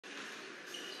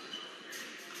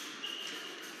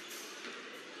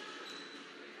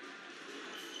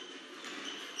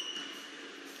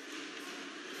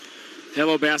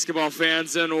Hello, basketball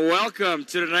fans, and welcome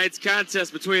to tonight's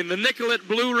contest between the Nicollet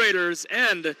Blue Raiders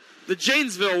and the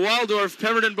Janesville Waldorf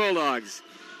Pemberton Bulldogs.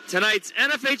 Tonight's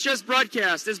NFHS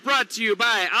broadcast is brought to you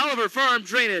by Oliver Farm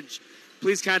Drainage.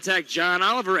 Please contact John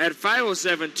Oliver at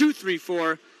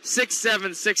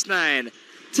 507-234-6769.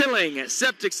 Tilling,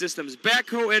 septic systems,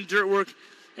 backhoe and dirt work,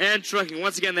 and trucking.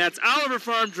 Once again, that's Oliver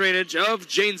Farm Drainage of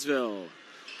Janesville.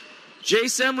 Jay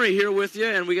Semry here with you,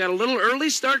 and we got a little early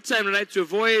start time tonight to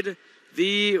avoid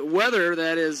the weather.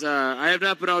 That is, I have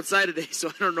not been outside today, so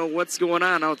I don't know what's going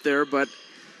on out there, but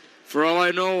for all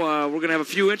I know, we're going to have a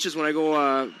few inches when I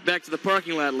go back to the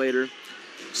parking lot later.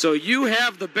 So you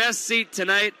have the best seat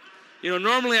tonight. You know,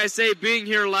 normally I say being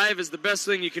here live is the best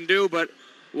thing you can do, but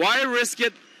why risk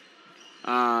it?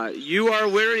 You are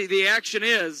where the action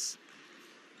is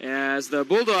as the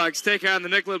Bulldogs take on the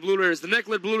Nicollet Blue Raiders. The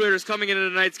Nicollet Blue Raiders coming into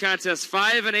tonight's contest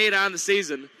 5-8 on the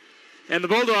season, and the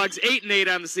Bulldogs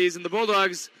 8-8 on the season. The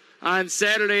Bulldogs on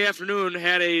Saturday afternoon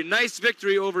had a nice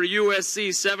victory over USC,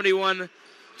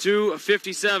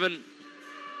 71-57.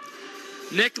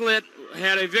 Nicollet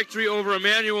had a victory over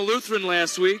Emmanuel Lutheran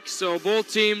last week, so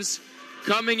both teams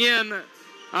coming in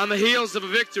on the heels of a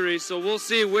victory. So we'll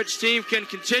see which team can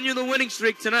continue the winning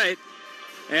streak tonight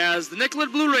as the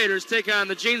Nicollet Blue Raiders take on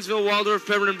the Janesville Waldorf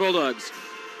Pemberton Bulldogs.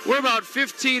 We're about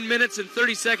 15 minutes and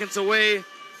 30 seconds away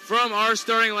from our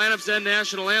starting lineups and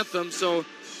national anthem, so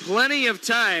plenty of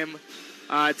time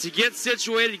to get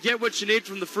situated, get what you need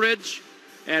from the fridge,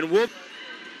 and we'll...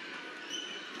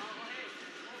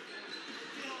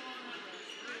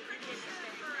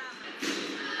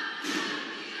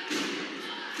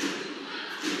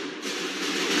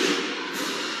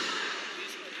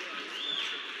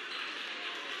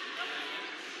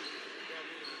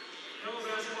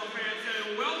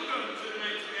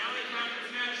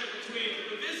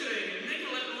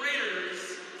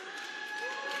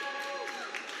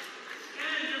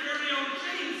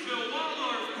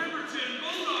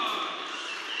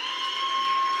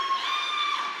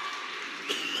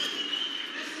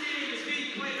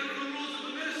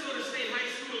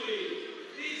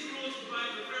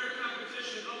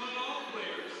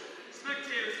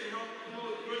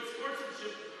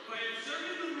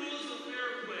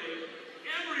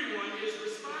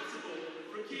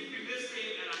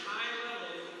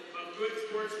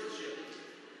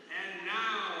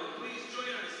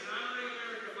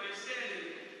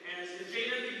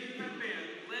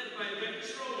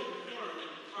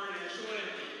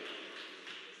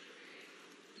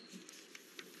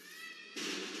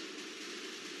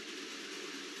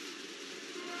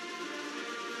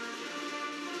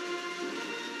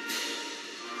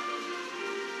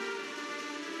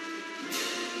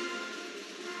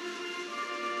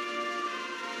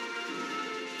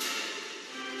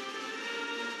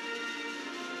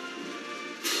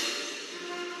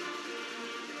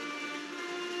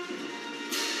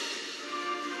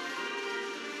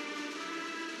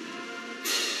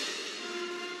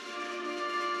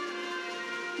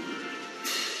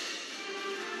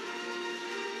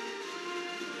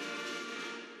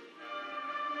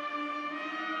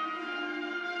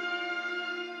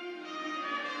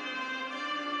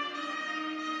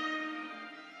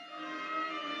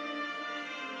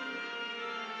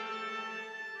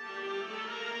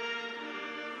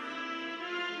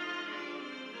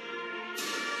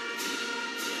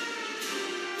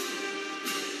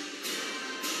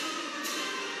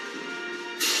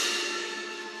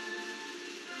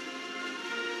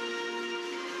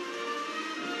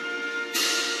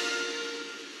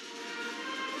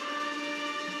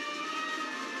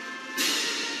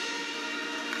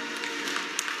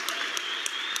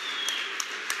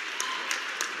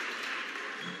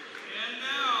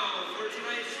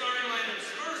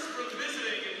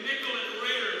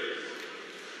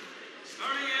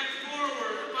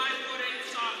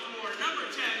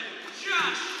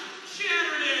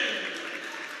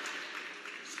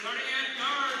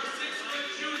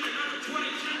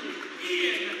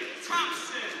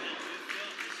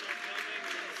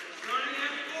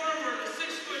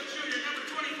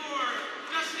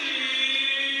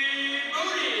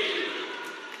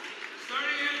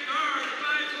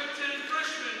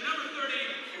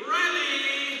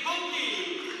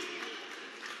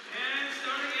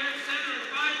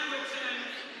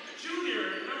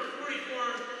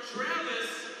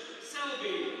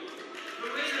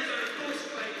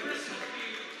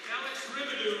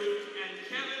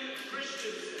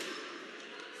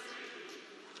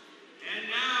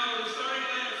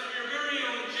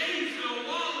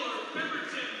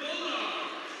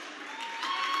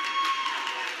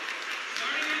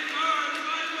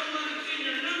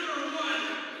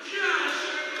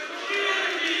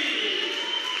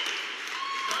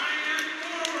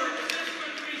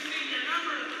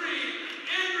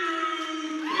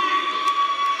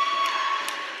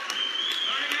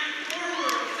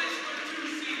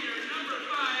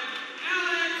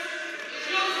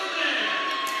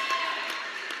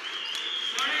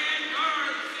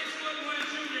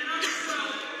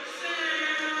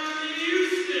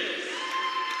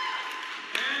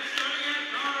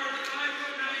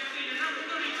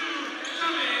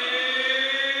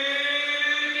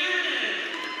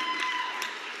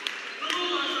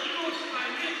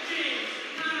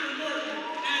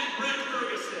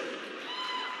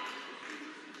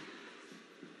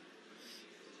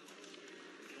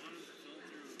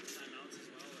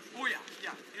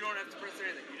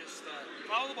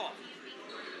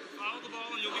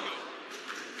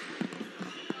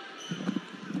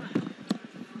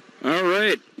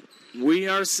 right. We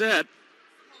are set.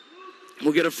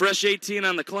 We'll get a fresh 18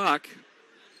 on the clock.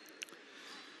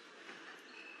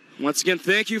 Once again,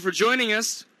 thank you for joining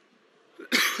us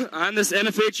on this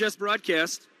NFHS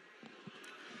broadcast.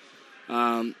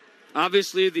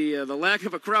 Obviously, the lack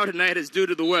of a crowd tonight is due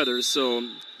to the weather, so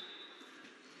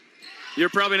you're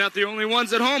probably not the only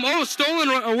ones at home. Oh, stolen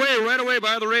away right away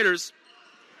by the Raiders.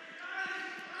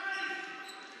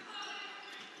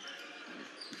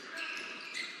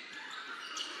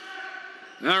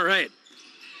 All right.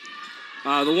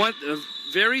 A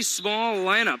very small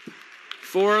lineup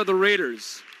for the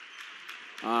Raiders.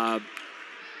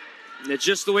 It's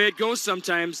just the way it goes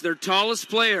sometimes. Their tallest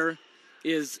player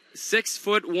is 6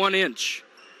 foot 1 inch,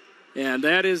 and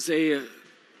that is a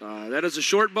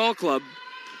short ball club.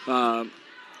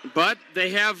 But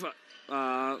they have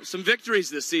some victories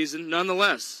this season,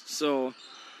 nonetheless. So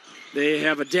they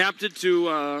have adapted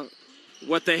to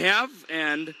what they have,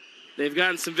 and they've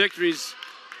gotten some victories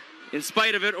in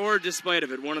spite of it or despite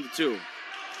of it, one of the two.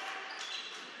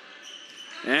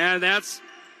 And that's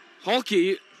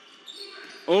Hulke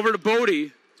over to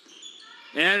Bodie.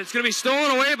 And it's going to be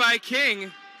stolen away by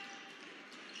King.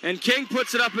 And King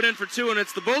puts it up and in for two, and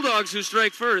it's the Bulldogs who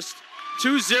strike first.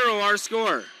 2-0 our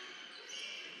score.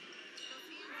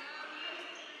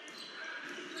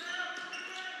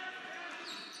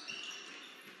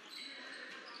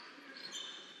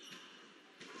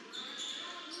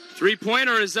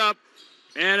 Three-pointer is up,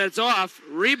 and it's off.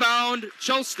 Rebound,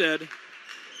 Cholsted.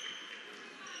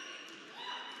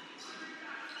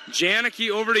 Janicki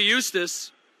over to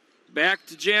Eustace. Back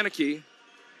to Janicki.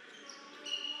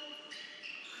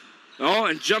 Oh,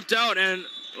 and jumped out, and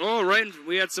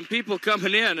we had some people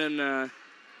coming in, and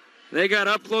they got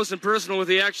up close and personal with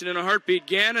the action in a heartbeat.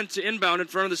 Gannon to inbound in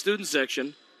front of the student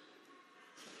section.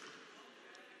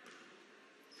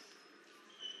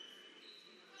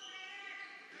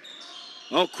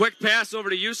 Oh, quick pass over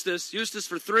to Eustace. Eustace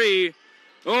for three.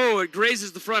 Oh, it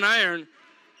grazes the front iron.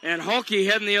 And Hulke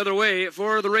heading the other way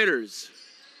for the Raiders.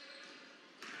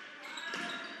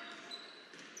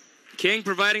 King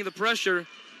providing the pressure.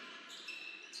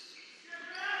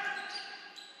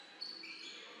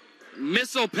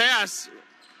 Missile pass.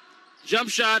 Jump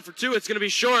shot for two. It's going to be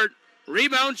short.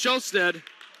 Rebound, Cholsted.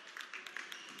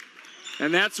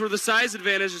 And that's where the size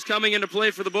advantage is coming into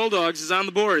play for the Bulldogs, is on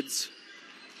the boards.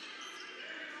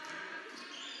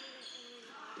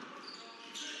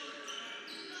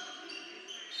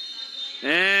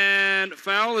 And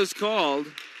foul is called.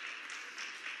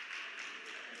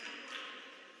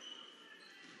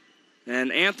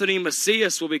 And Anthony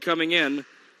Macias will be coming in.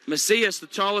 Macias, the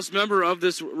tallest member of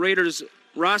this Raiders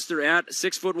roster at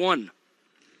 6 foot 1.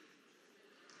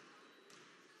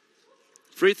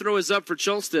 Free throw is up for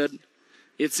Cholsted.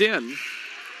 It's in.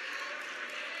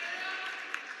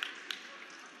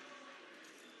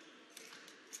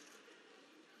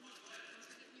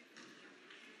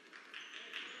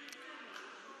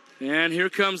 And here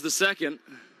comes the second.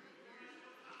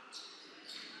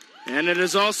 And it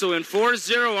is also in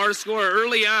 4-0 our score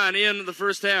early on in the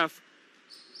first half.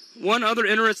 One other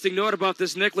interesting note about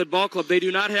this Nicollet Ball Club, they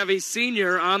do not have a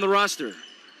senior on the roster.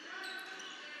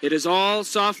 It is all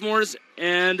sophomores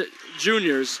and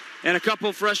juniors, and a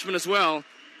couple freshmen as well.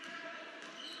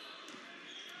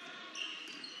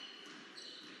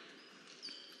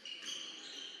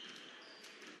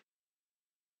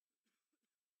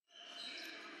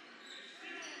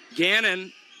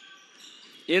 Gannon,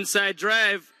 inside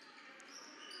drive.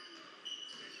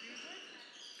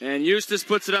 And Eustace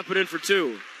puts it up and in for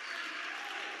two.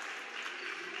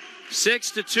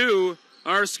 6-2,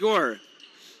 our score.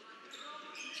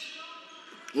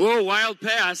 Whoa, wild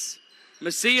pass.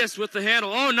 Macias with the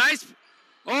handle. Oh, nice.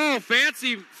 Oh,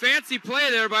 fancy play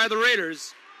there by the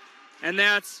Raiders. And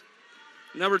that's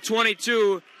number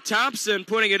 22, Thompson,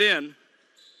 putting it in.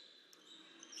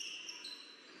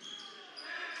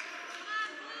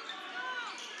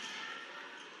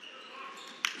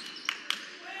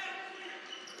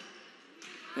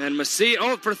 And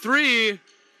Macias, for three.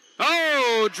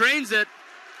 Oh, drains it.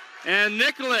 And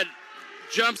Nicollet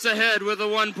jumps ahead with a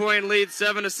 1-point lead,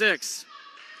 7-6.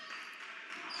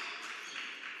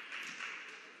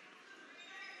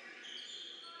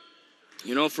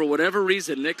 You know, for whatever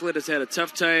reason, Nicollet has had a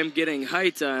tough time getting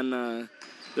height on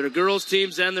their girls'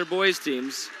 teams and their boys'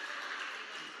 teams.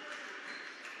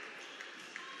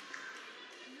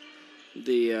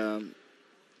 The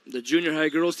junior high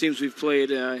girls teams we've played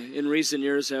in recent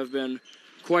years have been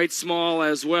quite small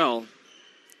as well.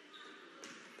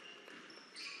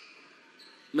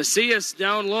 Macias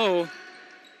down low.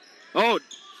 Oh,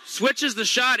 switches the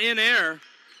shot in air.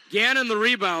 Gannon the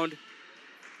rebound.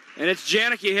 And it's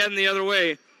Janicki heading the other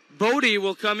way. Bodie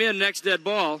will come in next dead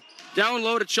ball. Down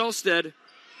low to Cholstead.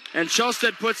 And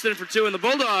Cholstead puts it in for 2, and the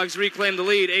Bulldogs reclaim the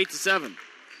lead 8-7.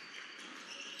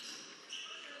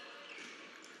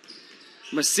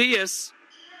 Macias.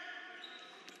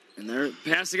 And they're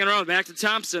passing it around back to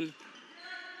Thompson.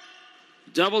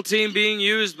 Double team being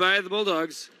used by the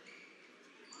Bulldogs.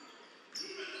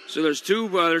 So there's two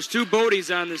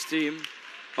Bodies on this team.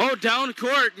 Oh, down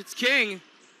court, it's King.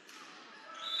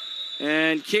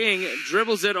 And King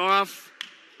dribbles it off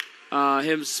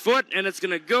his foot, and it's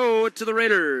going to go to the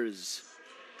Raiders.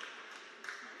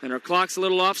 And our clock's a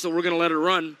little off, so we're going to let it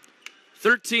run.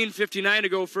 13:59 to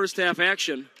go, first half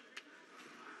action.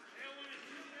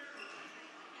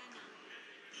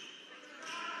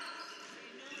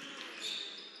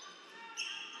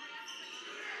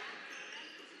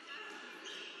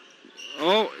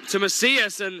 Oh, to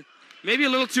Macias, and maybe a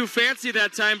little too fancy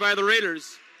that time by the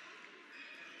Raiders.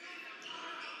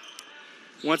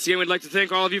 Once again, we'd like to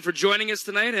thank all of you for joining us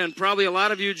tonight, and probably a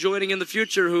lot of you joining in the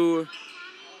future who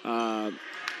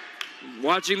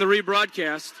watching the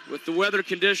rebroadcast with the weather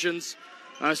conditions.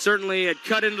 Certainly it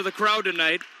cut into the crowd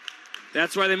tonight.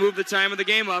 That's why they moved the time of the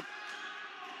game up.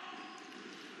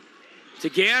 To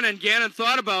Gannon. Gannon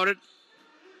thought about it.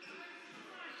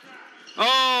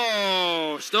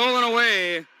 Oh, stolen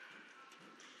away.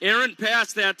 Errant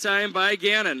pass that time by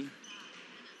Gannon.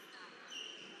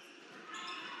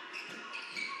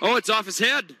 Oh, it's off his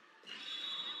head.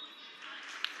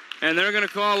 And they're going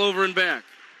to call over and back.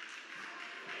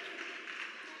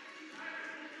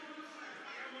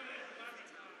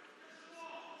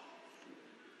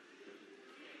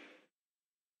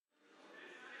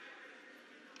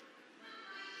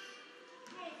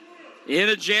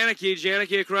 Into Janicki.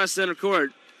 Janicki across center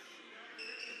court.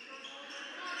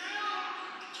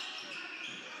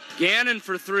 Gannon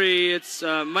for 3. It's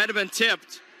might have been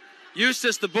tipped.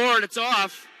 Eustace the board. It's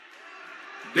off.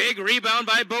 Big rebound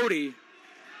by Bodie.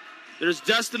 There's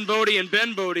Dustin Bodie and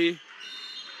Ben Bodie.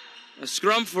 A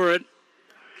scrum for it.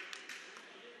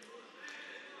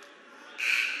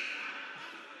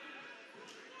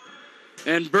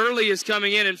 And Burley is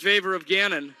coming in favor of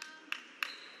Gannon.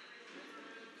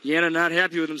 Gannon not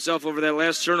happy with himself over that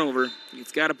last turnover.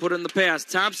 He's got to put it in the pass.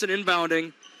 Thompson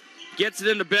inbounding. Gets it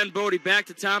into Ben Bodie. Back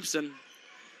to Thompson.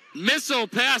 Missile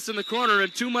pass in the corner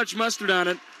and too much mustard on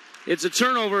it. It's a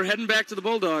turnover heading back to the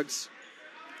Bulldogs.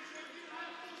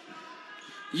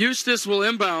 Eustace will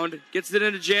inbound. Gets it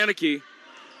into Janicki.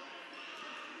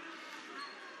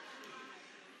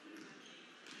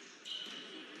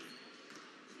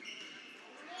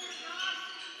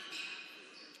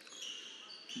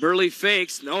 Burley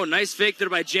fakes. No, nice fake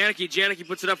there by Janicki. Janicki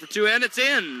puts it up for 2, and it's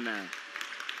in.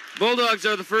 Bulldogs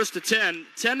are the first to 10.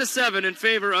 10-7 in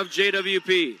favor of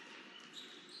JWP.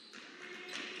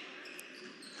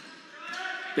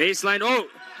 Baseline. Oh,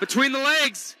 between the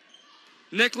legs.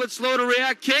 Nicollet slow to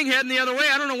react. King heading the other way.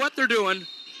 I don't know what they're doing.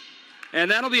 And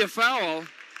that'll be a foul.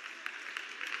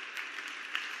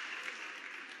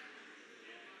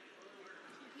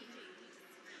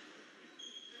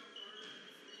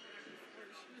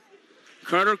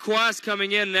 Carter Quast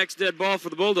coming in next dead ball for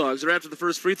the Bulldogs, or after the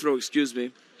first free throw, excuse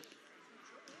me.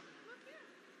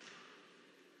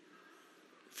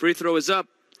 Free throw is up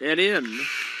and in.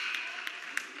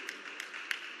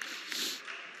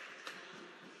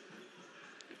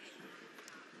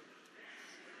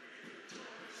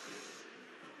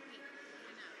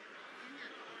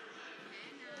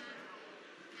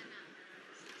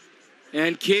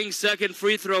 And King's second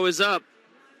free throw is up.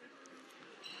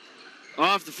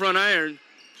 Off the front iron.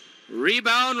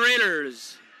 Rebound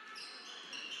Raiders.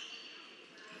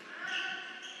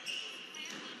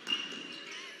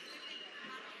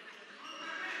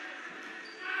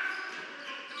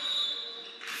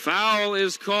 Foul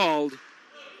is called.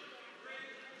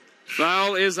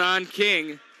 Foul is on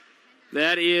King.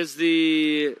 That is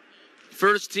the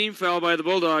first team foul by the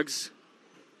Bulldogs.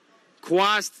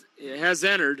 Quast has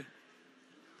entered.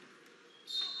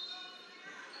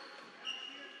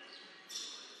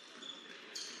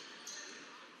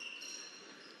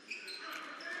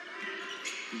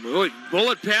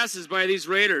 Bullet passes by these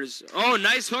Raiders. Oh,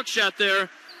 nice hook shot there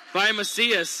by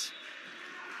Macias.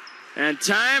 And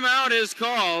timeout is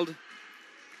called.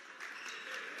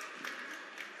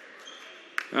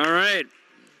 All right.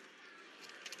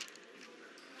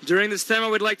 During this time, I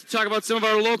would like to talk about some of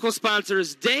our local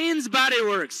sponsors. Dane's Body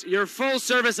Works, your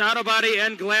full-service auto body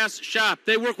and glass shop.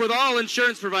 They work with all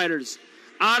insurance providers,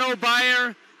 auto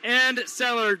buyer and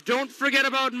seller. Don't forget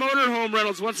about motorhome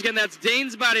rentals. Once again, that's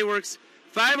Dane's Body Works,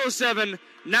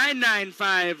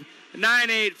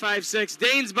 507-995-9856.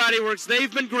 Dane's Body Works,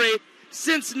 they've been great.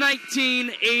 since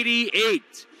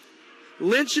 1988.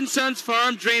 Lynch & Sons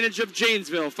Farm Drainage of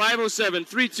Janesville,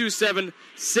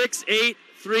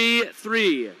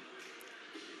 507-327-6833.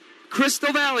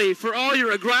 Crystal Valley, for all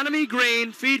your agronomy,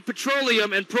 grain, feed,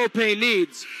 petroleum, and propane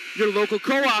needs. Your local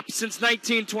co-op since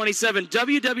 1927.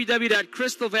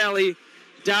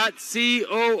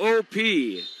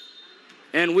 www.crystalvalley.coop.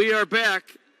 And we are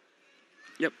back.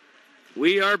 Yep,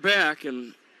 we are back,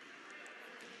 and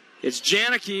it's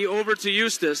Janicki over to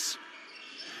Eustace.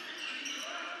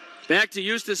 Back to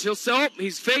Eustace. He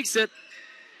fakes it.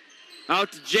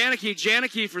 Out to Janicki.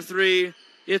 Janicki for three.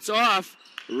 It's off.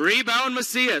 Rebound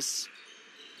Macias.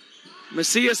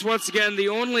 Macias, once again, the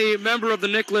only member of the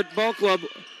Nicollet Ball Club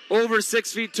over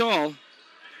 6 feet tall.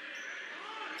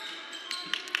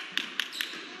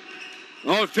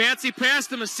 Oh, fancy pass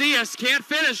to Macias. Can't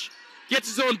finish. Gets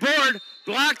his own board.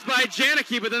 Blocked by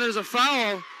Janicki, but then there's a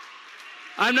foul.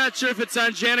 I'm not sure if it's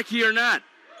on Janicki or not.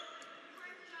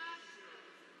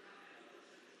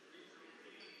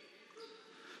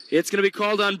 It's going to be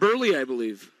called on Burley, I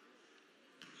believe.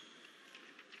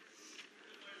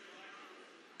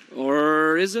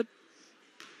 Or is it?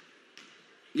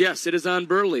 Yes, it is on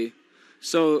Burley.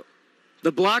 So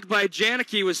the block by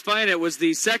Janicki was fine. It was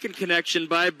the second connection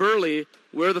by Burley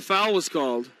where the foul was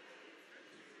called.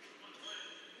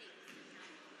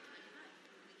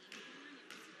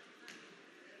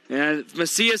 And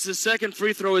Macias' second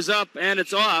free throw is up, and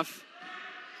it's off.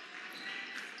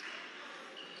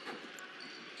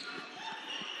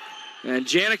 And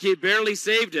Janicki barely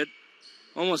saved it.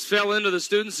 Almost fell into the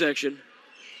student section.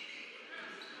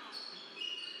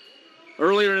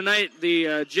 Earlier tonight, the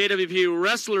JWP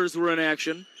wrestlers were in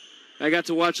action. I got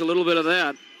to watch a little bit of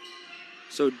that.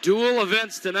 So dual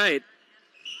events tonight.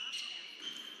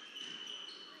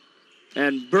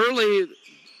 And Burley,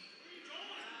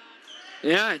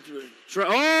 errant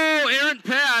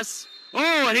pass.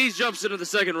 Oh, and he jumps into the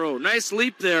second row. Nice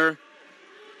leap there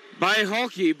by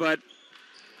Halke, but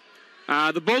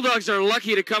the Bulldogs are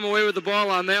lucky to come away with the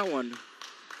ball on that one.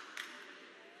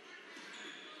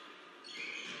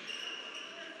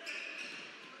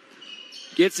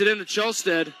 Gets it into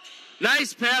Cholstead.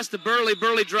 Nice pass to Burley.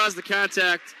 Burley draws the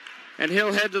contact, and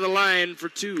he'll head to the line for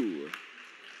two.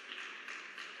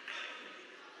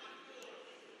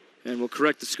 And we'll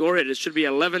correct the score. It should be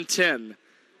 11-10.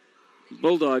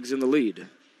 Bulldogs in the lead.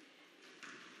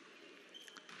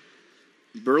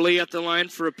 Burley at the line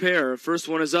for a pair. First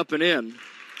one is up and in.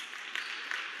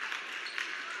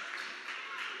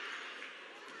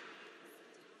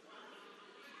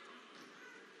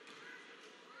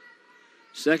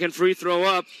 Second free throw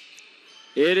up.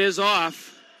 It is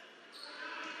off.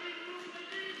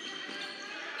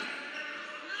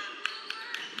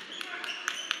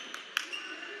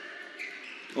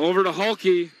 Over to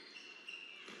Halke.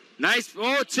 Nice.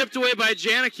 Oh, tipped away by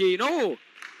Janicki. No.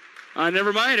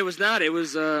 Never mind. It was not. It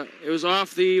was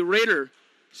off the Raider.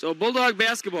 So Bulldog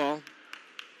basketball.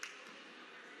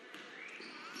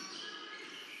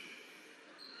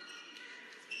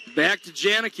 Back to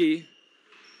Janicki.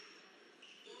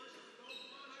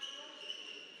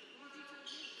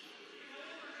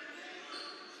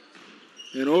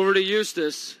 And over to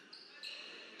Eustace.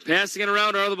 Passing it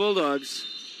around are the Bulldogs.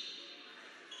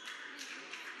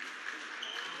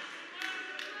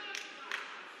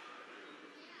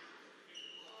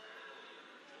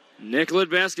 Nicollet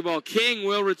basketball. King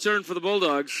will return for the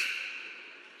Bulldogs.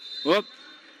 Whoop.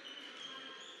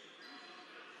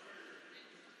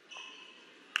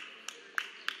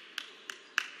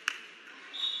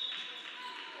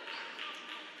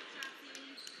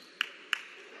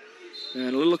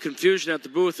 And a little confusion at the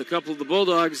booth. A couple of the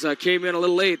Bulldogs came in a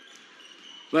little late.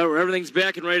 But everything's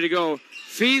back and ready to go.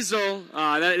 Fiesel,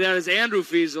 that is Andrew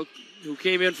Fiesel, who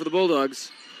came in for the Bulldogs.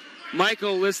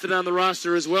 Michael listed on the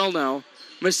roster as well now.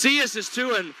 Macias is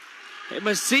too, and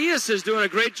Macias is doing a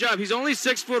great job. He's only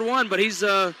 6'1", but he's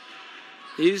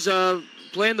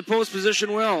playing the post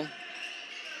position well.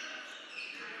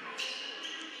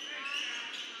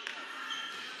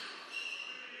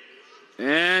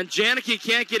 And Janicki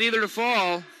can't get either to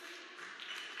fall.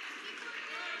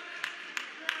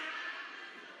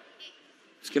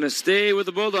 It's going to stay with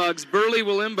the Bulldogs. Burley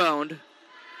will inbound.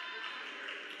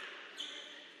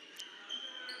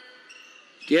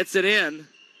 Gets it in.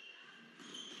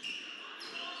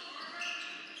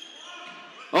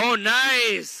 Oh,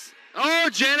 nice. Oh,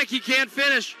 Janicki can't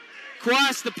finish.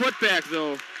 Quast the putback,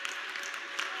 though.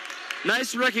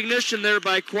 Nice recognition there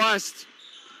by Quast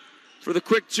for the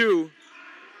quick two.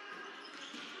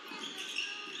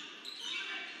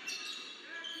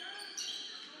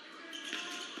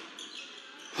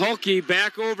 Halke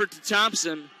back over to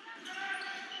Thompson.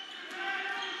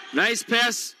 Nice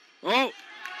pass. Oh,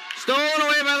 stolen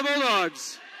away by the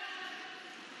Bulldogs.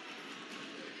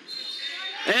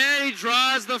 And he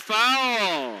draws the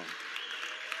foul.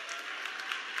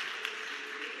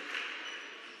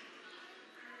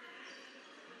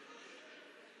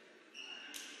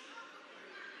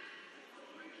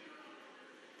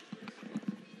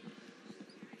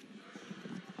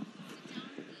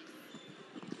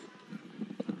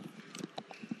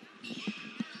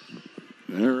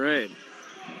 All right.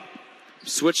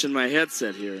 Switching my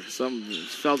headset here. Something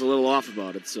felt a little off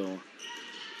about it, so.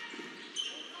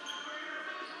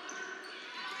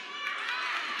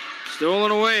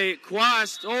 Stolen away.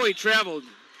 Quast. Oh, he traveled.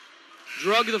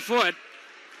 Drug the foot.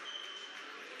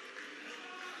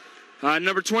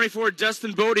 Number 24,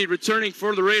 Dustin Bodie, returning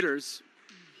for the Raiders.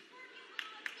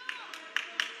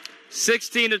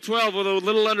 16-12 with a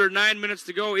little under 9 minutes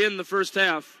to go in the first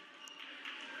half.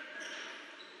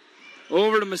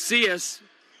 Over to Macias.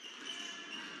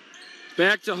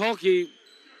 Back to Hulkey.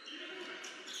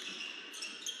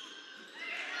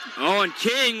 Oh, and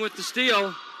King with the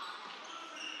steal.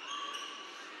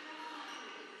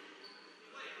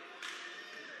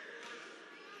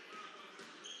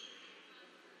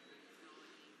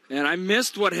 And I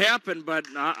missed what happened, but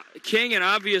King in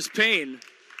obvious pain.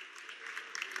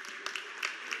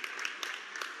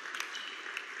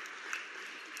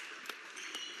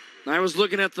 I was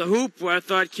looking at the hoop where I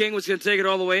thought King was going to take it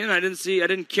all the way in. I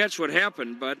didn't catch what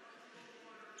happened, but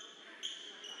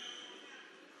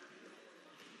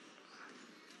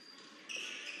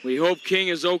we hope King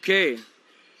is okay.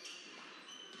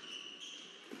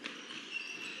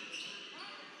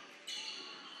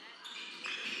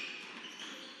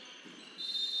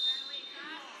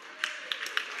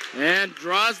 And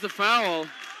draws the foul.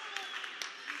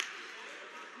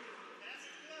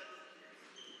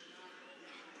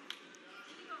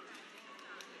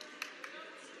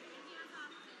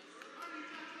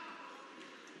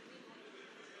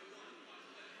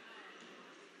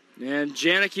 And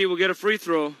Janicki will get a free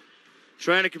throw.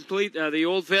 Trying to complete the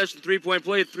old-fashioned three-point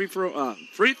play. Free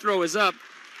throw is up.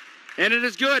 And it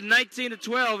is good.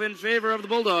 19-12 in favor of the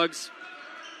Bulldogs.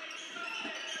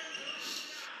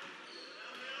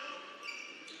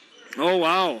 Oh,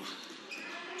 wow.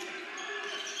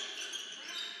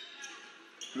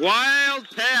 Wild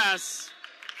pass.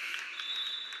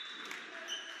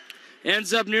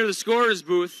 Ends up near the scorer's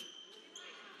booth.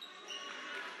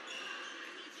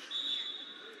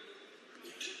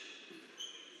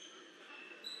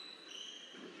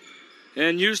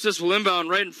 And Eustace will inbound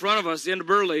right in front of us into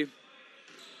Burley.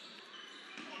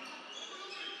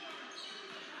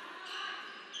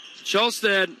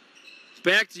 Cholstead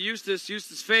back to Eustace.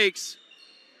 Eustace fakes.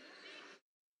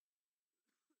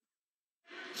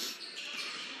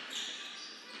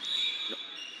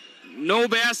 No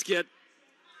basket.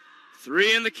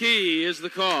 3 in the key is the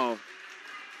call.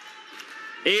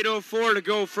 8:04 to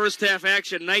go, first half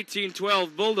action.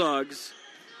 19-12 Bulldogs.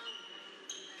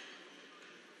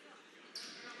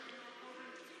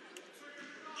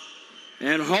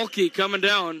 And Hulkey coming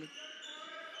down.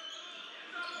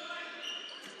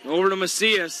 Over to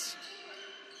Macias.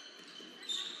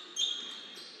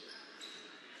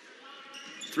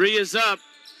 3 is up.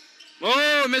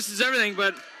 Oh, misses everything,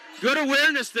 but good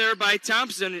awareness there by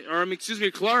Thompson, or excuse me,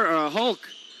 Hulk.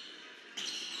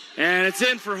 And it's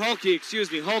in for Hulkey,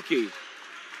 Hulkey.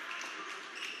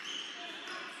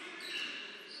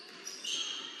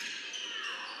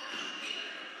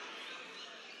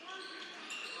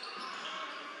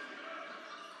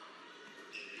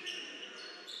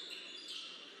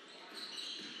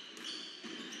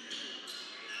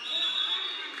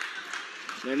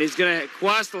 And he's going to,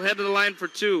 Quast will head to the line for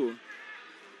 2.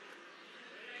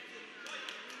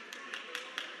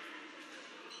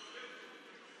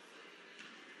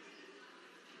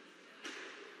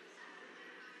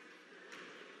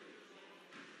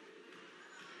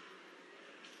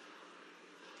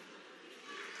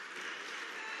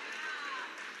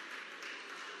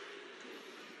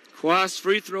 Quast's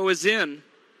free throw is in.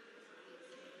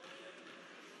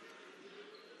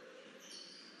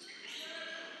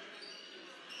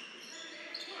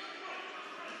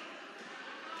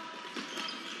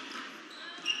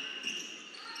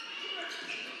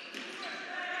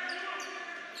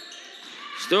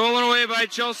 Stolen away by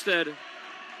Cholstead.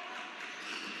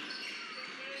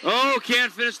 Oh,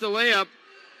 can't finish the layup.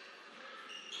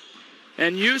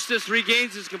 And Eustace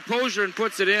regains his composure and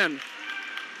puts it in.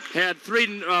 Had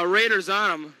 3 Raiders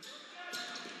on him.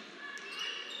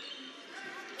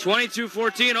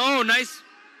 22-14. Oh, nice.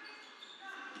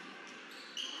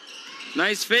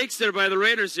 Nice fakes there by the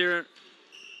Raiders here.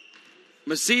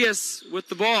 Macias with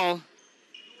the ball.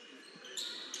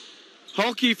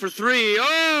 Hulke for three.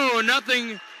 Oh,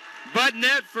 nothing but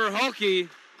net for Hulke.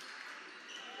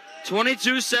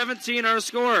 22-17 our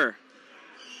score.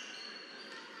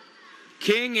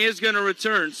 King is going to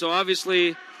return, so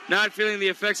obviously not feeling the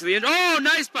effects of the injury. Oh,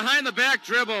 nice behind the back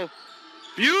dribble.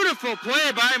 Beautiful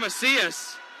play by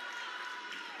Macias.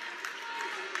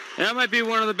 That might be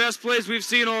one of the best plays we've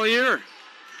seen all year.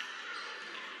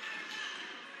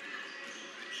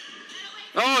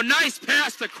 Oh, nice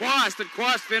pass to Quast, and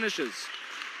Quast finishes.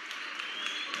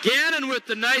 Gannon with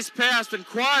the nice pass, and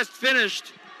Quast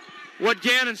finished what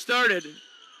Gannon started.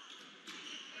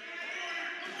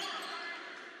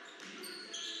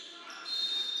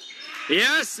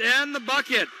 Yes, and the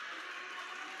bucket.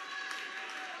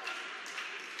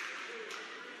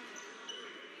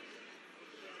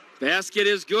 Basket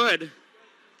is good.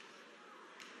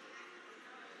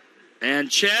 And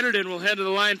Chatterton will head to the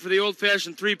line for the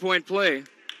old-fashioned three-point play.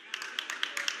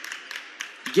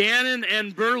 Gannon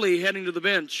and Burley heading to the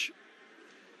bench.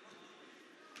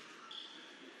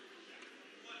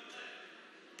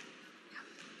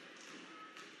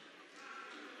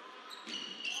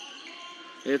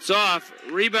 It's off.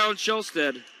 Rebound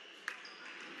Schulstead.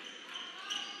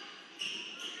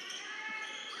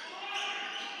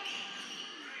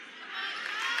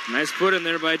 Nice put in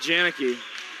there by Janicki.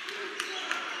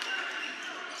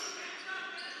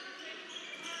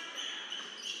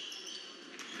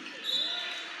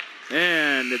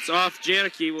 And it's off.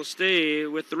 Janicki will stay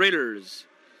with the Raiders.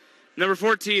 Number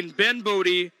 14, Ben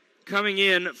Bodie coming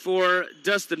in for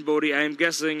Dustin Bodie. I am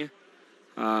guessing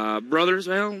brothers.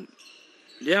 Well,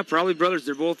 yeah, probably brothers.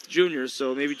 They're both juniors,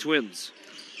 so maybe twins.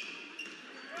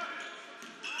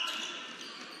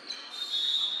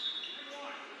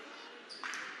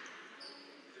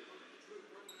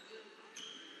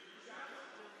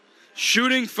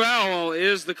 Shooting foul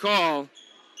is the call.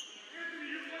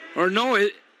 Or no,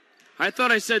 I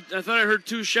thought I heard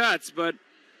two shots, but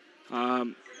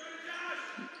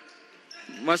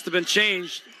must have been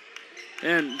changed.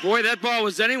 And boy, that ball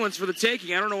was anyone's for the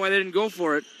taking. I don't know why they didn't go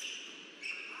for it.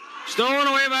 Stolen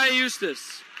away by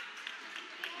Eustace.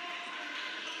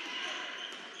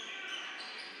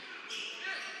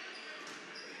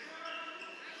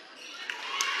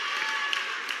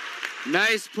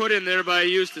 Nice put in there by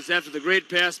Eustace after the great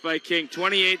pass by King.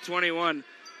 28-21.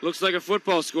 Looks like a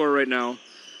football score right now.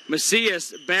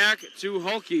 Macias back to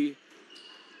Hulke.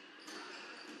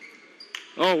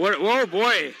 Oh, whoa,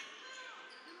 boy.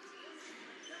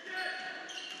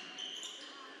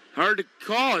 Hard to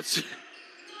call it.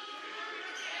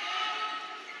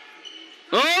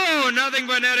 Oh, nothing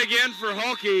but net again for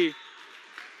Hulke.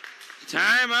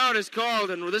 Timeout is called,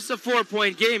 and this is a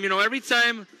 4-point game. You know, every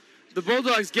time the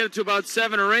Bulldogs get it to about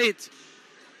 7 or 8,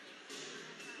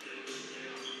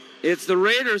 it's the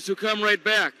Raiders who come right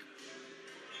back.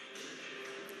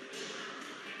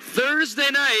 Thursday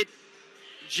night,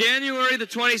 January the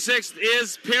 26th,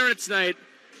 is Parents' Night.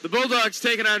 The Bulldogs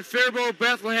taking on Faribault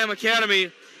Bethlehem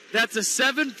Academy. That's a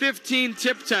 7:15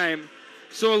 tip time,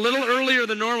 so a little earlier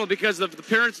than normal because of the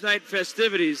Parents' Night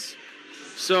festivities.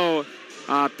 So,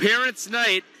 Parents'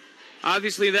 Night,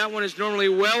 obviously that one is normally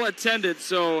well attended,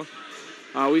 so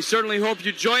we certainly hope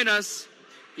you join us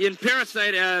in Parents'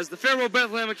 Night as the Faribault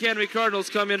Bethlehem Academy Cardinals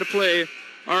come in to play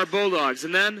our Bulldogs.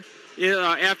 And then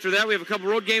after that, we have a couple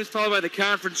road games followed by the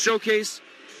conference showcase.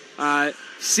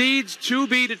 Seeds to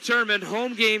be determined,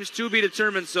 home games to be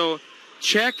determined. So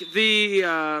check the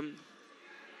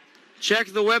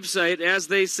website, as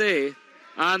they say,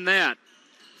 on that.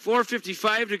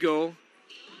 4:55 to go.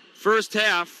 First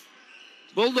half.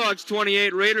 Bulldogs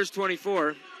 28, Raiders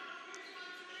 24.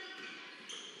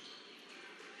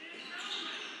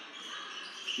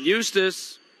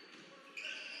 Eustace.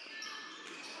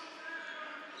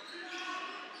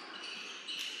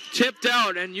 Tipped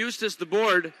out, and Eustace the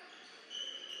board.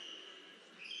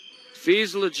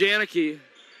 Fiesel to Janicki.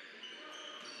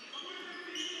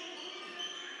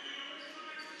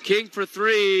 King for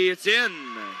three. It's in.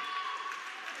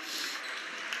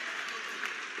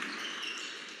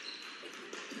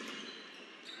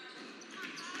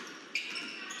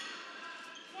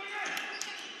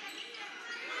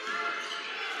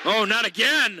 Oh, not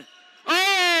again.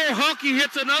 Oh, Hulke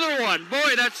hits another one.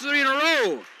 Boy, that's 3 in a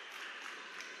row.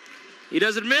 He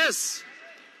doesn't miss.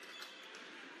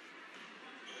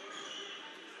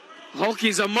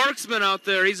 Hulke's a marksman out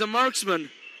there. He's a marksman.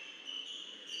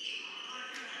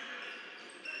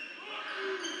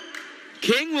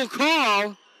 King will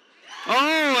call.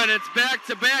 Oh, and it's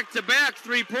back-to-back-to-back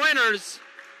three-pointers.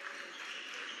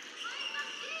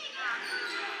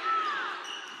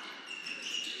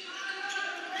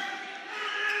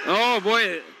 Oh,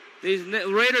 boy. These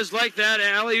Raiders like that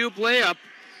alley-oop layup.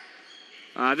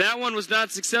 That one was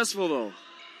not successful, though.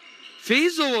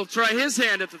 Fiesel will try his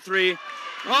hand at the three.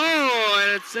 Oh,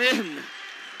 and it's in.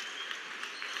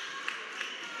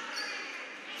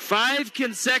 5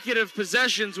 consecutive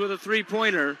possessions with a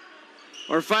three-pointer,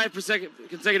 or 5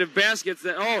 consecutive baskets.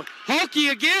 Oh, Hulky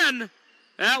again.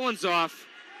 That one's off.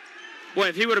 Boy,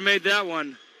 if he would have made that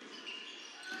one.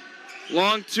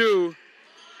 Long two.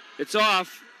 It's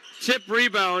off. Tip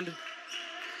rebound.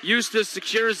 Eustace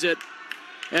secures it.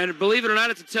 And believe it or not,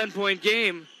 it's a 10-point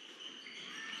game.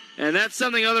 And that's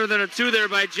something other than a two there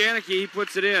by Janicki. He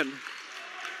puts it in.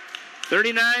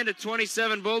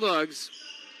 39-27 Bulldogs.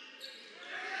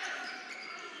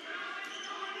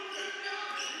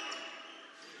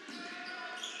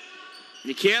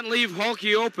 You can't leave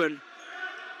Hulky open.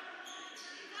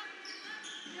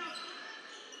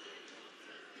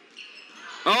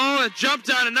 Oh, it jumped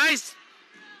on it. Nice.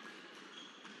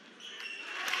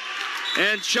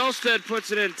 And Chelstead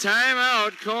puts it in.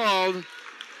 Timeout called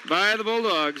by the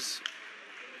Bulldogs.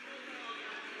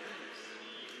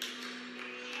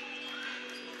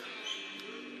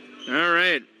 All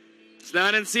right. It's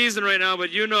not in season right now,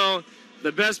 but you know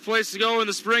the best place to go in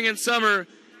the spring and summer,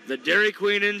 the Dairy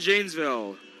Queen in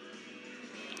Janesville.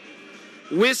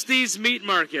 Wisties Meat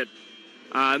Market.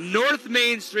 North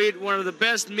Main Street, one of the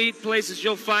best meat places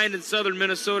you'll find in southern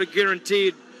Minnesota,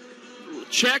 guaranteed.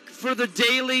 Check for the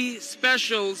daily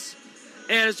specials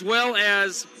as well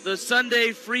as the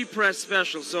Sunday free press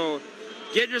special. So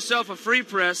get yourself a free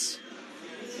press,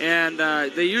 and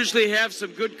they usually have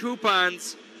some good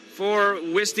coupons for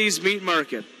Wisties Meat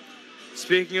Market.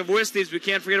 Speaking of Wisties, we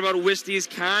can't forget about Wisties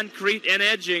Concrete and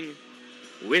Edging.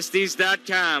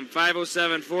 Wisties.com,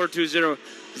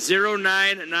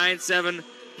 507-420-0997.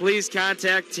 Please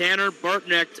contact Tanner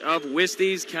Bartnecht of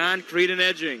Wisties Concrete and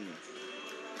Edging.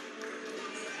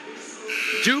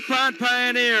 DuPont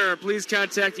Pioneer, please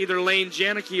contact either Lane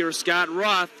Janicki or Scott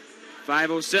Roth,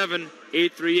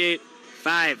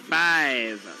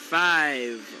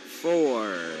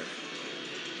 507-838-5554.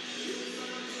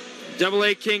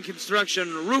 AA King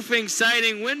Construction, roofing,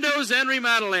 siding, windows, and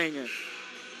remodeling.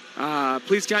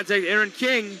 Please contact Aaron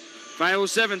King,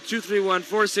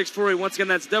 507-231-4648. Once again,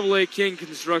 that's AA King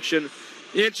Construction.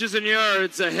 Inches and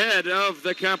yards ahead of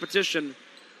the competition.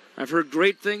 I've heard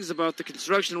great things about the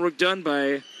construction work done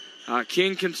by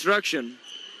King Construction.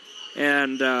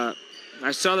 And I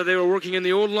saw that they were working in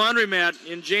the old laundromat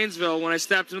in Janesville when I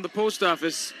stopped into the post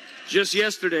office just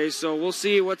yesterday. So we'll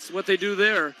see what they do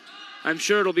there. I'm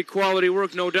sure it'll be quality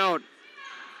work, no doubt.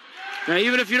 Now,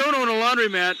 even if you don't own a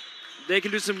laundromat, they can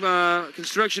do some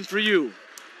construction for you.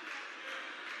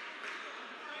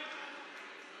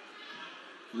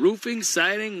 Roofing,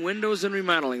 siding, windows, and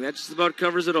remodeling. That just about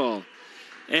covers it all.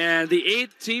 And the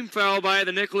 8th team foul by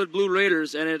the Nicollet Blue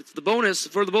Raiders, and it's the bonus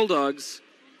for the Bulldogs.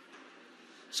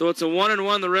 So it's a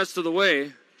 1-and-1 the rest of the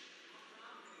way.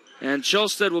 And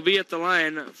Chelstead will be at the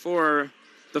line for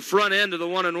the front end of the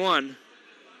 1-and-1.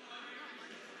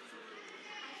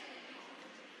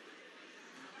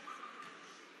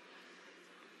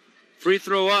 Free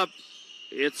throw up.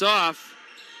 It's off.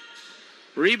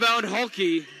 Rebound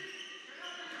Hulky.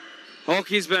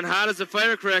 Hulky's been hot as a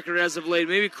firecracker as of late.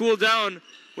 Maybe cooled down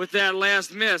with that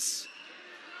last miss.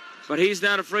 But he's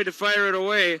not afraid to fire it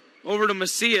away. Over to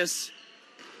Macias.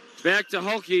 Back to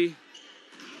Hulky.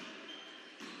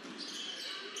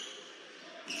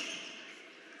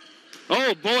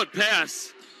 Oh, bullet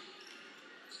pass.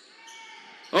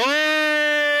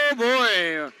 Oh,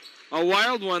 boy. A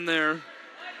wild one there.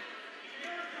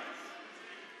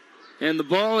 And the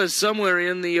ball is somewhere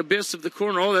in the abyss of the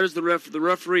corner. Oh, there's the ref. The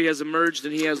referee has emerged,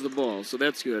 and he has the ball, so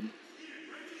that's good.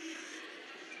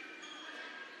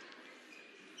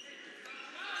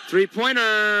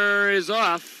 Three-pointer is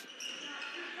off.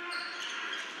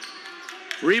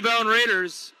 Rebound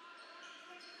Raiders.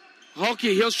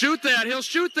 Hulky, he'll shoot that. He'll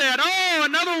shoot that. Oh,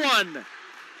 another one.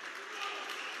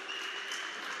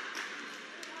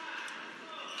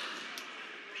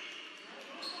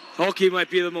 Hulky might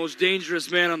be the most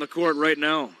dangerous man on the court right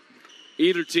now.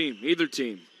 Either team.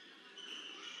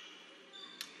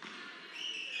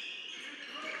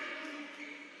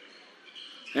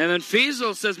 And then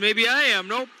Fiesel says, maybe I am.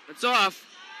 Nope, it's off.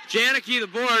 Janicki, the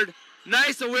board.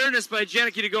 Nice awareness by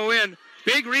Janicki to go in.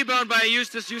 Big rebound by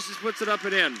Eustace. Eustace puts it up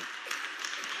and in.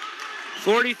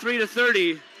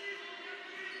 43-30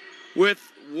 with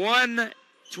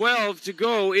 1:12 to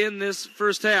go in this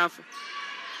first half.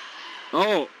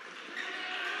 Oh.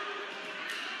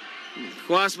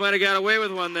 Quas might have got away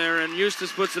with one there, and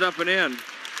Eustace puts it up and in.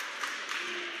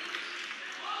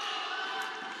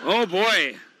 Oh,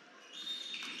 boy.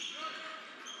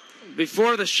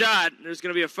 before the shot, there's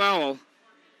going to be a foul.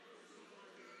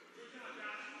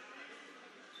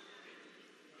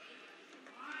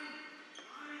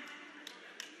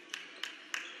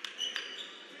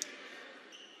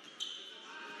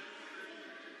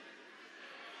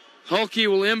 Hulke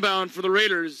will inbound for the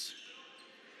Raiders.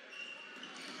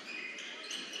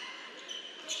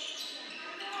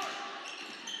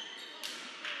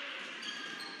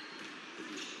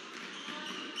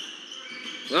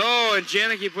 Oh, and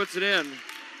Janicki puts it in.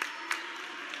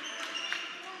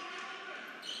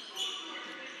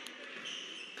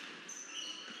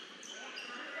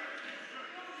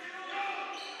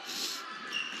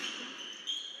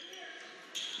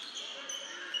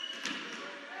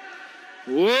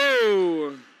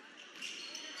 Whoa!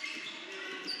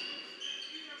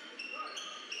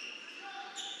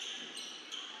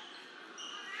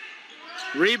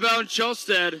 Rebound,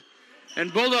 Chelstead.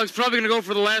 And Bulldogs probably going to go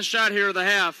for the last shot here of the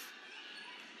half.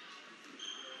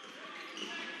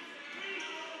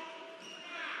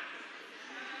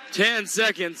 Ten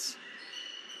seconds.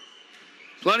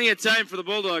 Plenty of time for the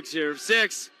Bulldogs here.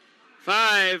 6,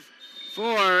 5,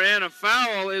 4, and a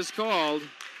foul is called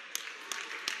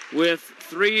with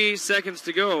 3 seconds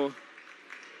to go.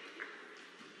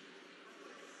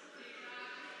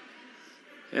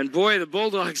 And boy, the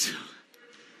Bulldogs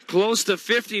close to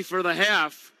 50 for the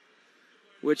half,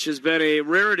 which has been a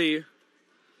rarity.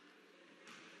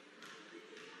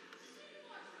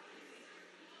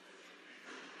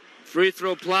 Free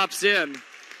throw plops in.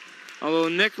 Although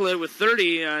Nicollet with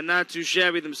 30, not too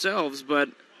shabby themselves, but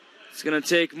it's going to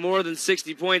take more than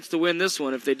 60 points to win this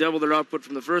one if they double their output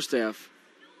from the first half.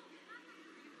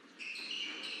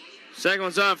 Second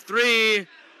one's off. 3,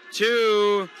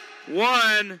 2,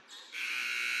 1.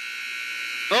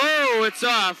 Oh, it's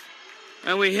off.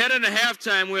 And we head into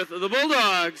halftime with the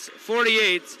Bulldogs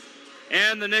 48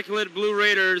 and the Nicollet Blue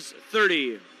Raiders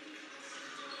 30.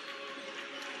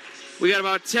 We got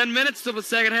about 10 minutes till the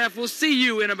second half. We'll see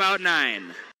you in about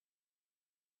 9.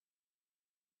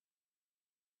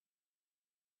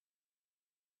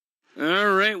 All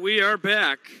right, we are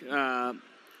back.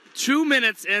 2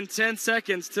 minutes and 10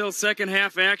 seconds till second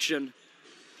half action.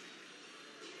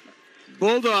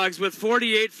 Bulldogs with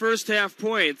 48 first half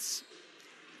points.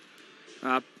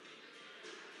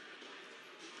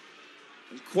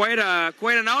 Quite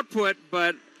an output,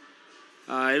 but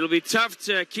it'll be tough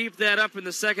to keep that up in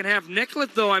the second half.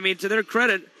 Nicollet, though, I mean, to their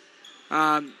credit,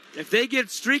 if they get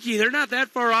streaky, they're not that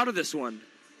far out of this one.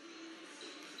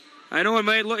 I know it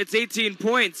might look, it's 18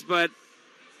 points, but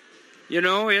you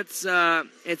know, it's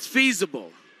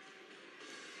feasible.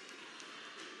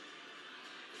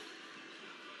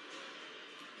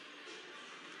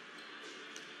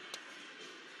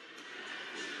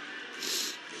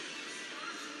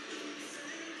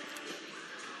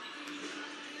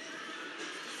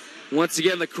 Once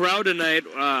again, the crowd tonight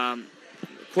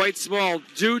quite small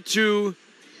due to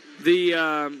the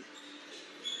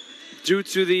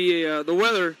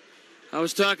weather. I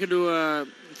was talking to a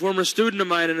former student of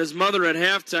mine and his mother at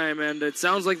halftime, and it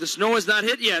sounds like the snow has not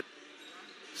hit yet.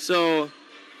 So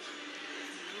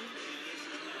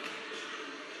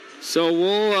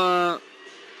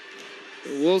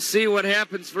we'll see what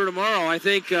happens for tomorrow. I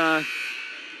think the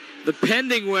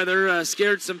pending weather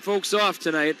scared some folks off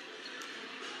tonight.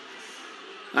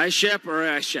 I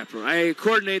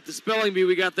coordinate the spelling bee.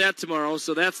 We got that tomorrow,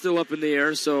 so that's still up in the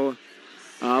air. So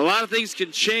a lot of things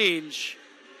can change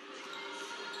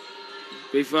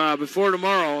before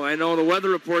tomorrow. I know the weather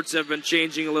reports have been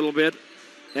changing a little bit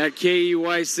at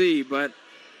KUIC, but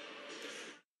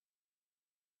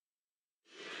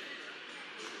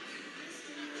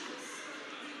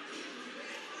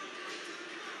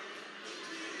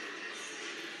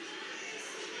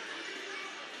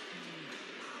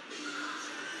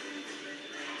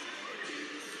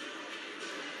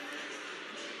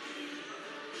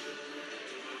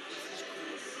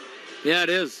yeah, it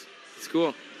is. It's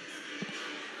cool.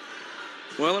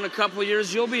 Well, in a couple of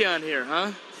years, you'll be on here,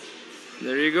 huh?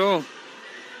 There you go.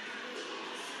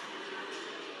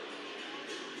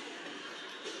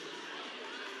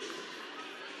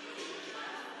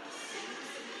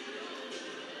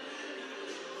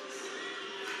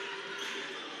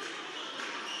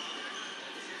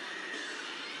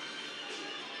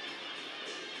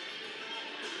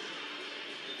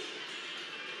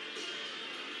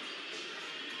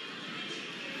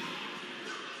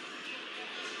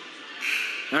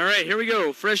 All right, here we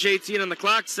go. Fresh 18 on the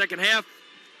clock. Second half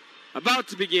about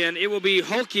to begin. It will be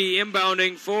Hulke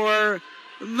inbounding for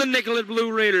the Nicollet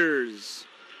Blue Raiders.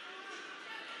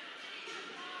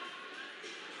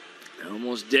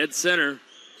 Almost dead center.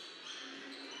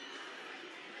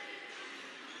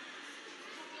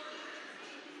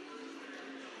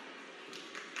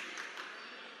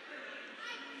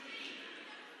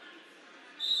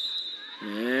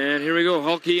 we go.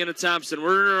 Hulke into Thompson.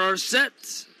 We're our set.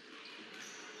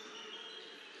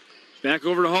 Back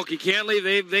over to Hulke. Can't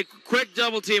leave. They quick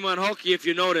double team on Hulke if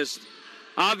you noticed.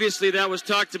 Obviously, that was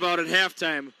talked about at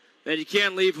halftime, that you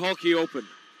can't leave Hulke open.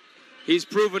 He's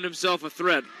proven himself a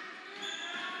threat.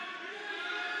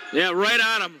 Yeah, right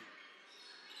on him.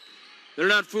 They're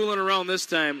not fooling around this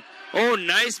time. Oh,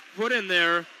 nice put in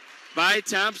there by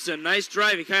Thompson. Nice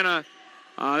drive. He kind of,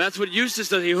 that's what Eustace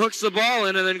does. He hooks the ball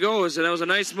in and then goes, and that was a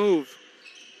nice move.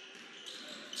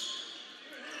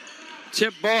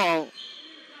 Tip ball.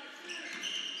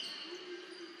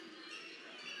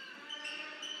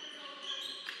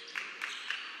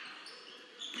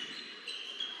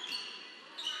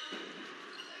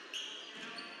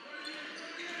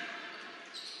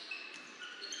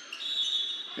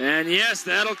 And yes,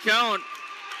 that'll count.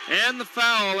 And the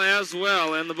foul as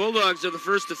well. And the Bulldogs are the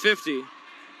first to 50.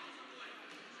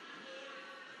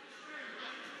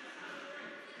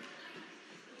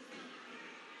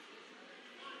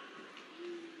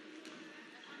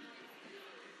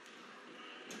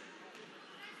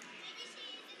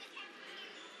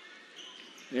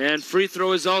 And free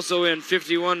throw is also in.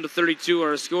 51-32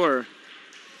 our score.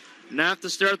 Not the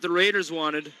start the Raiders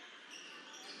wanted.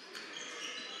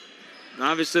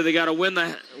 Obviously, they got to win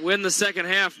the second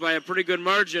half by a pretty good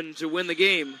margin to win the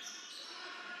game.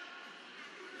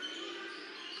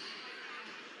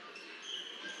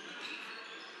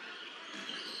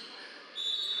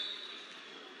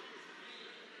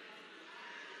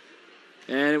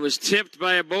 And it was tipped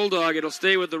by a Bulldog. It'll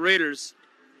stay with the Raiders.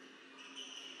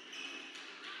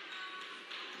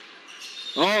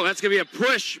 Oh, that's going to be a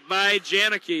push by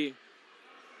Janicki.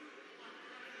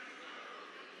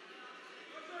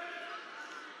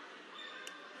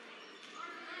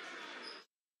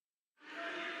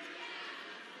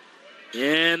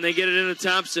 And they get it into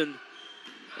Thompson.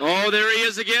 Oh, there he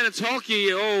is again. It's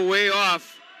Hulke. Oh, way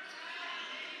off.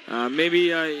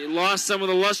 Maybe lost some of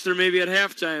the luster maybe at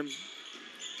halftime.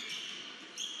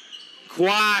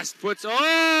 Quast puts,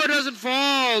 oh, doesn't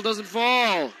fall. Doesn't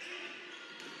fall.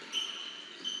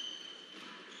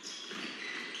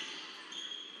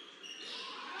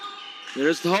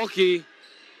 There's the Hulke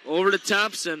over to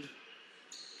Thompson.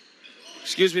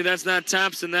 Excuse me, that's not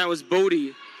Thompson. That was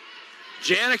Bodie.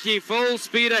 Janicki full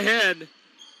speed ahead.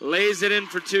 Lays it in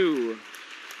for two.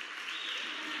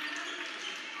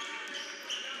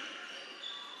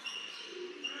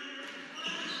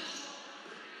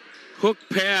 Hook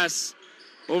pass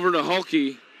over to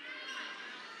Hulke.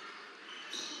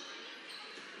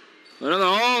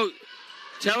 Another,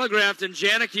 telegraphed and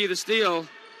Janicki the steal.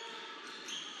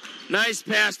 Nice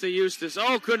pass to Eustace.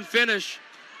 Oh, couldn't finish.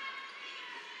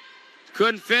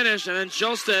 Couldn't finish, and then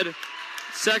Schulstead,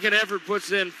 second effort,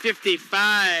 puts in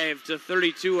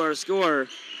 55-32 our score.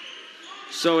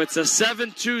 So it's a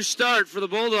 7-2 start for the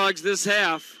Bulldogs this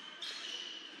half.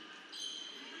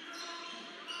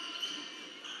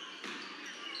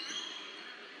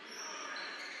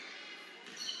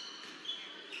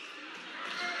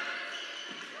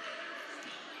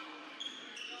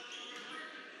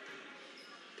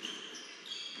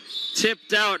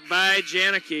 Tipped out by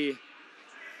Janicki.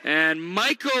 And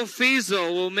Michael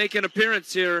Fiesel will make an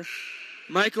appearance here.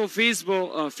 Michael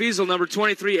Fiesel, number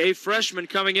 23, a freshman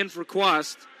coming in for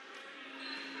Quast.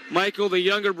 Michael, the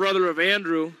younger brother of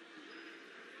Andrew,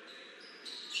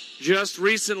 just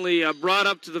recently brought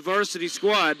up to the varsity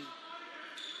squad.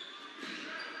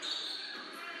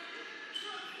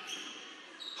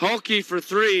 Hulke for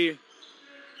three.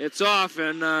 It's off,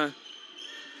 and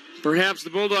perhaps the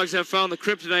Bulldogs have found the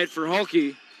kryptonite for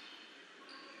Hulke.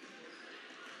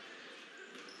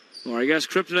 Or I guess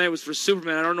kryptonite was for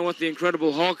Superman. I don't know what the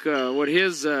Incredible Hulk, what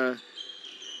his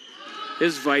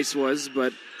vice was,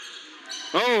 but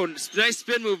nice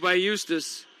spin move by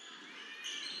Eustace.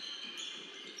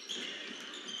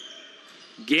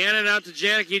 Gannon out to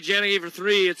Janicki. Janicki for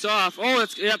three. It's off. Oh,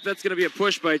 that's going to be a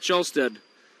push by Schulstead.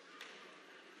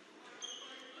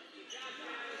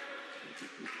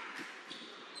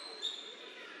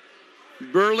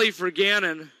 Burley for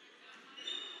Gannon.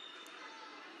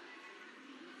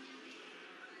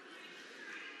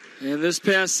 And this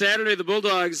past Saturday, the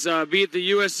Bulldogs beat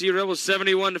the USC Rebels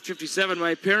 71-57.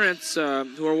 My parents,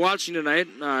 who are watching tonight,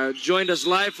 joined us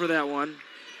live for that one.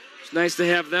 It's nice to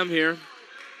have them here.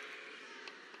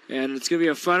 And it's going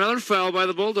to be another foul by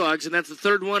the Bulldogs, and that's the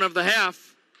third one of the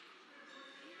half.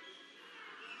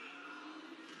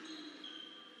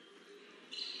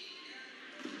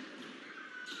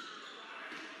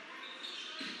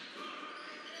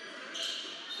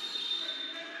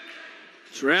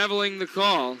 Traveling the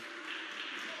call.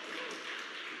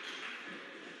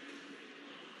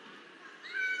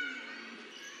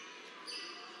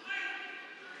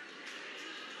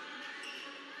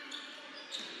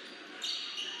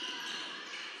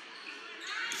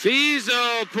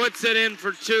 Fiesel puts it in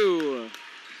for 2.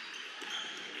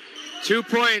 2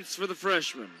 points for the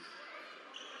freshman.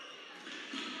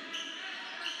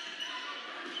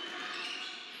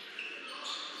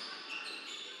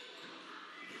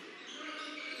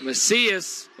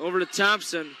 Macias over to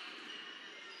Thompson.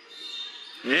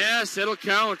 Yes, it'll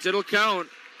count. It'll count.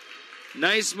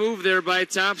 Nice move there by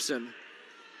Thompson.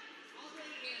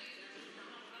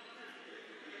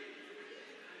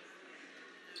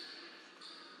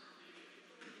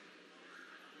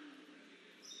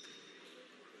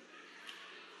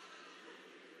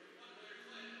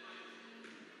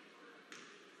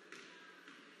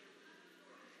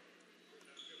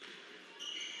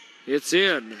 It's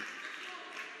in.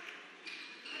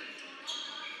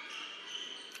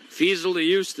 Fiesel to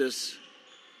Eustace.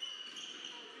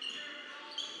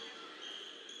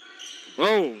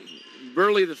 Oh,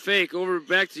 Burley the fake. Over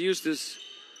back to Eustace.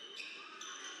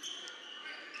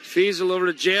 Fiesel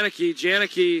over to Janicki.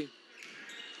 Janicki.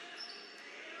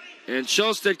 And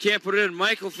Schulstead can't put it in.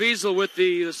 Michael Fiesel with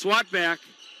the swat back.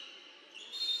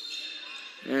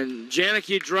 And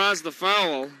Janicki draws the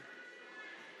foul.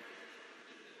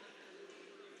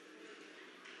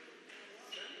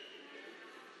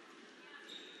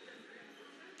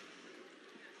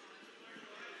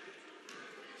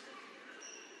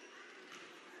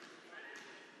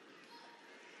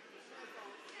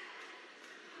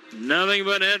 Nothing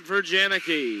but net for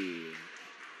Janicki.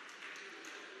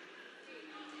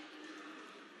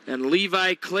 And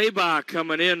Levi Claybaugh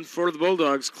coming in for the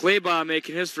Bulldogs. Claybaugh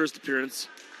making his first appearance.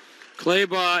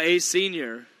 Claybaugh, a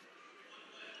senior.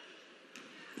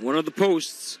 One of the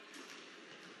posts.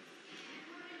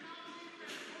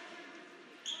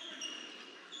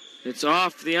 It's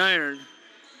off the iron.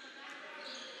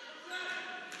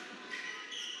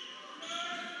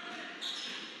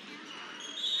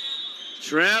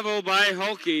 Travel by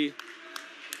Hulke.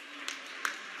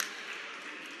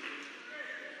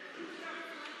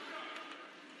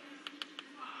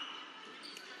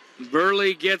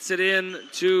 Burley gets it in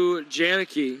to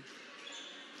Janicki.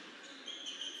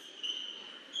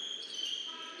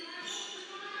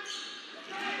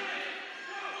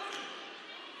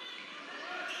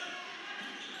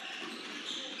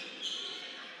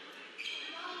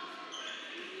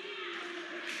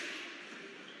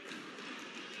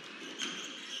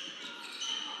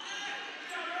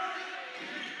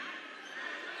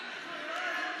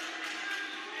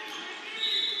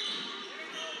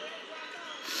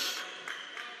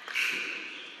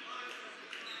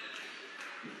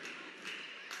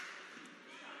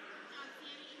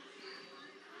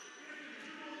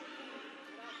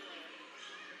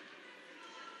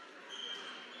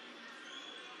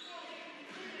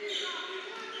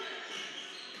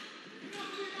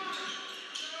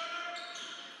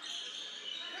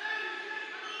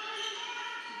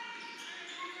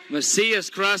 Macias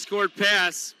cross-court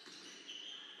pass.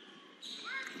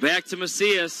 Back to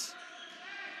Macias.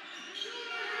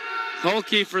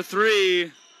 Hulke for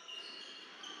 3.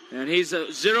 And he's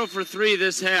 0 for 3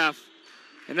 this half.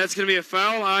 And that's going to be a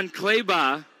foul on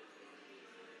Claybaugh.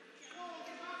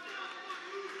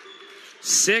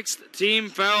 6th team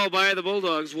foul by the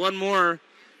Bulldogs. One more.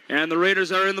 And the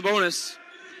Raiders are in the bonus.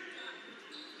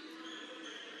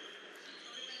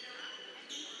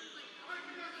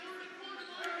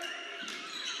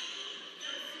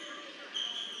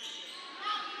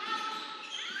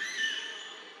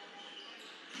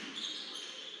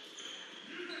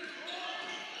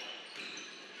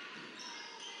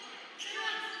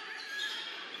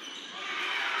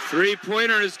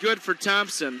 Three-pointer is good for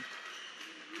Thompson.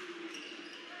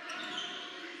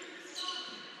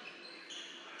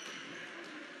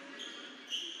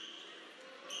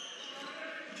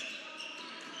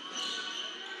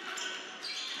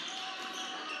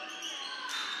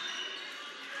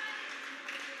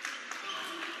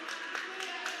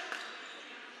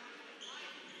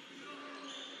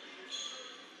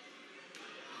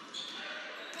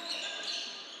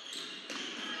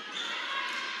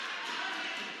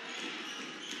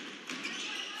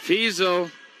 Fiesel,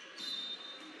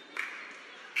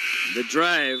 the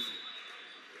drive.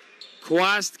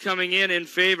 Quast coming in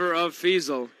favor of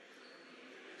Fiesel.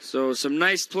 So some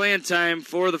nice playing time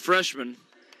for the freshman.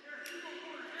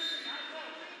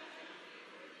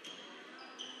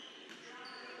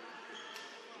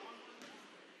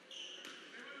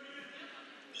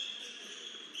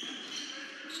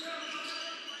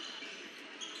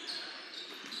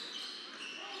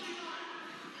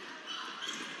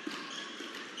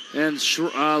 And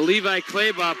Levi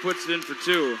Claybaugh puts it in for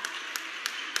 2.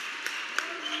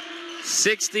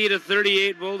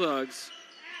 60-38 Bulldogs.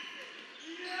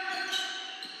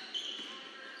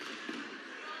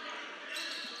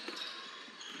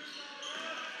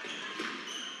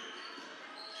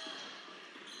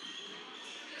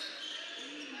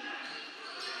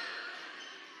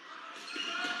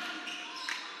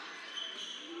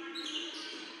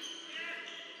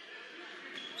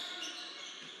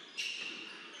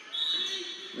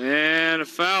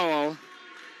 foul.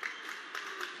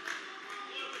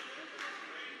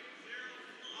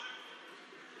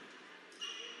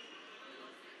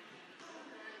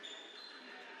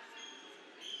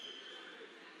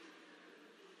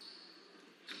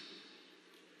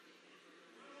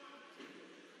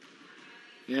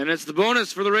 And it's the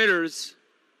bonus for the Raiders.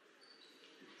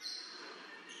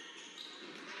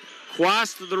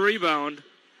 Quast to the rebound.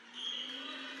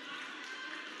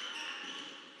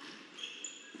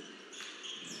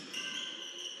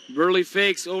 Burley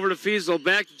fakes over to Fiesel.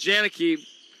 Back to Janicki.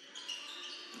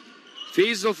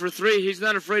 Fiesel for three. He's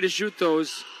not afraid to shoot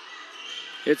those.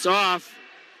 It's off.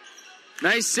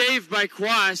 Nice save by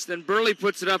Quast. And Burley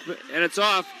puts it up, and it's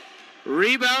off.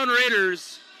 Rebound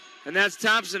Raiders. And that's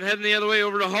Thompson heading the other way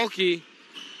over to Hulkey.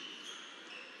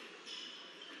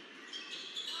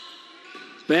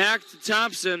 Back to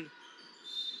Thompson.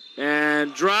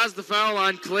 And draws the foul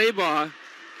on Claybaugh.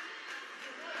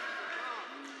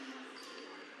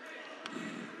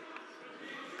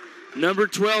 Number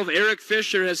 12, Eric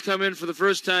Fisher, has come in for the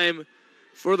first time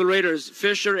for the Raiders.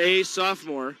 Fisher, a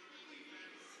sophomore.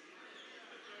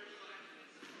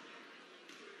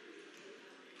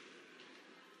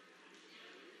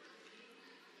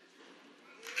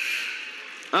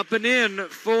 Up and in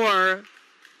for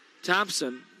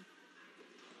Thompson.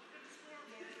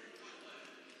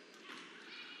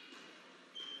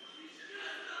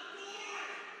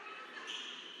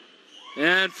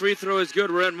 And free throw is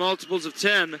good. We're at multiples of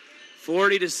 10,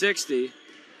 40-60.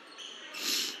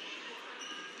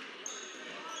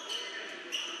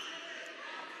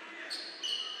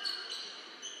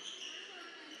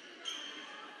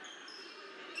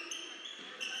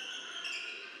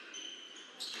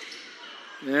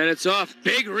 And it's off.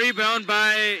 Big rebound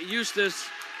by Eustace.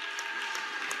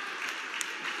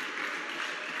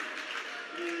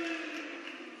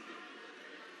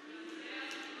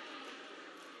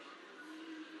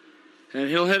 And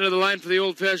he'll head to the line for the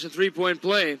old-fashioned three-point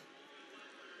play.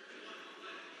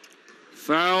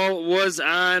 Foul was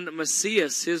on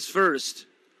Macias, his first.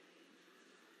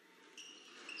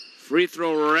 Free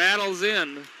throw rattles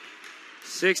in.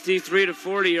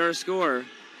 63-40 our score.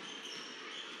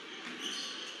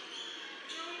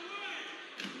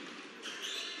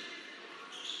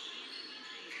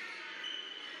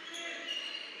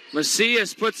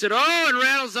 Macias puts it, and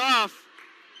rattles off.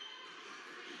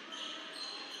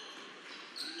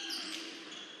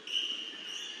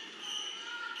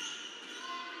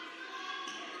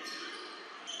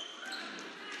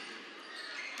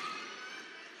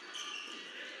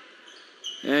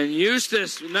 And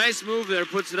Eustace, nice move there,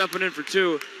 puts it up and in for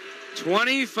two.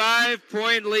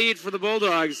 25-point lead for the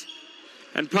Bulldogs.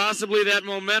 And possibly that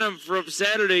momentum from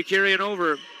Saturday carrying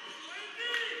over. Of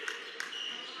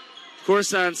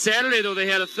course, on Saturday, though, they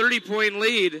had a 30-point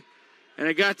lead, and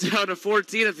it got down to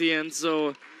 14 at the end.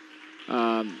 So,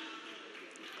 number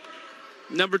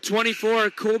 24,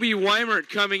 Kobe Weimert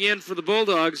coming in for the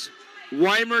Bulldogs.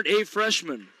 Weimert, a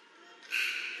freshman.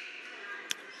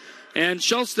 And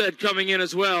Schulstead coming in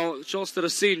as well. Schulstead, a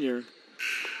senior.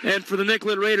 And for the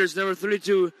Nicollet Raiders, number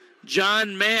 32, John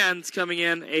Manns coming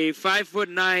in, a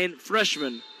 5'9"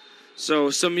 freshman.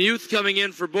 So some youth coming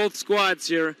in for both squads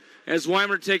here as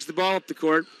Weimert takes the ball up the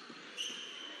court.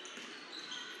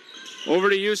 Over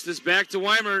to Eustace, back to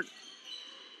Weimert.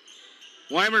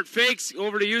 Weimert fakes,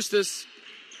 over to Eustace.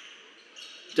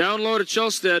 Down low to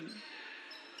Schulstead.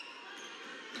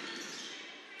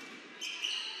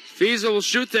 Fiesel will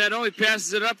shoot that. He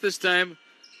passes it up this time.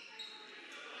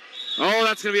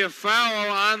 That's going to be a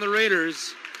foul on the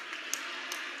Raiders.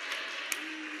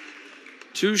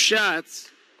 2 shots.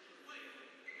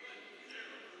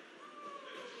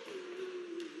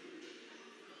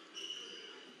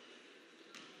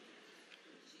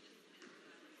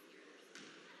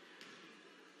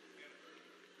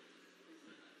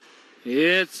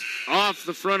 It's off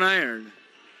the front iron.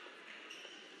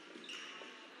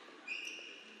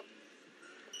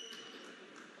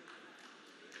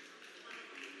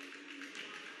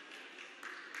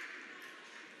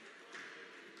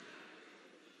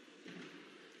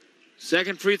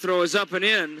 Second free throw is up and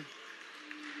in.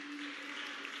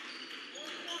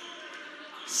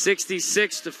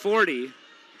 66-40.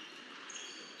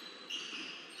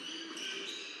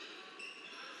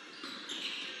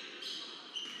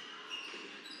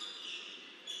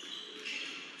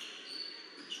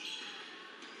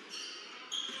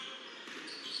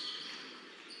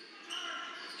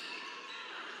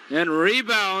 And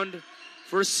rebound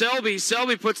for Selby.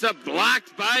 Selby puts up,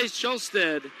 blocked by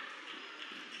Schulstead.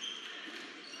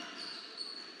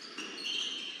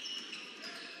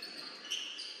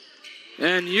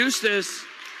 And Eustace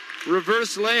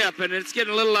reverse layup, and it's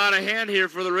getting a little out of hand here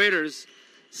for the Raiders.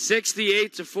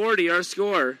 68-40, our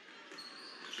score.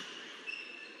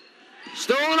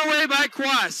 Stolen away by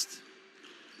Quast.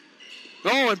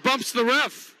 Oh, it bumps the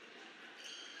ref.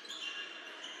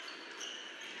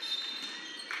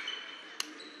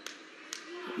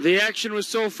 The action was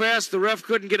so fast, the ref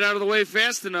couldn't get out of the way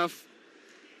fast enough.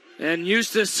 And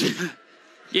Eustace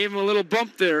gave him a little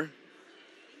bump there.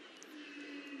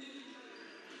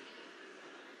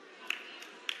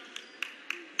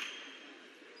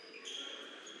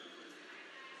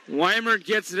 Weimert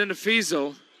gets it into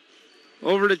Fiesel.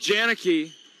 Over to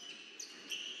Janicki.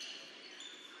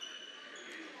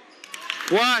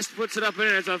 Quast puts it up and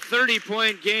in. It's a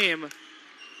 30-point game.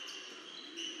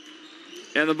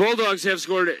 And the Bulldogs have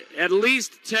scored at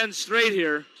least 10 straight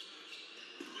here.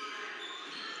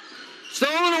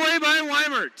 Stolen away by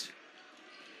Weimert.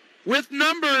 With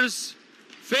numbers,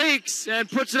 fakes, and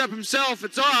puts it up himself.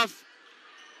 It's off.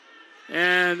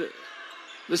 And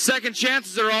the second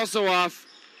chances are also off.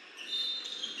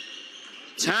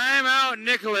 Timeout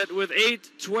Nicollet with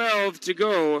 8:12 to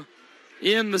go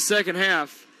in the second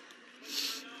half.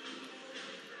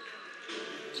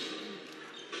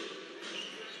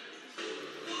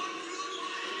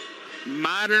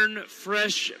 Modern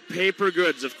Fresh Paper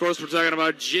Goods. Of course, we're talking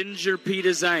about Ginger P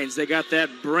Designs. They got that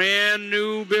brand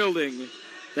new building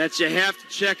that you have to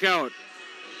check out.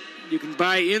 You can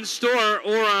buy in-store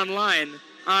or online.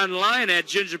 Online at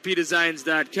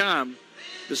gingerpdesigns.com.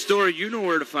 The store, you know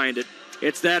where to find it.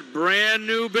 It's that brand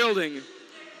new building.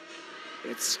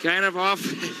 It's kind of off,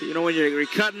 when you're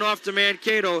cutting off to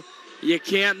Mankato, you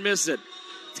can't miss it.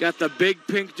 It's got the big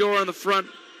pink door on the front.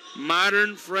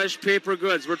 Modern Fresh Paper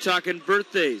Goods. We're talking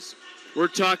birthdays. We're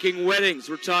talking weddings.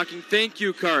 We're talking thank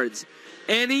you cards.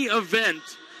 Any event,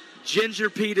 Ginger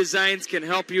P Designs can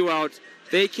help you out.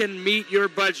 They can meet your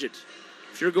budget.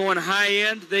 If you're going high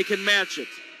end, they can match it.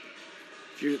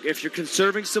 If you're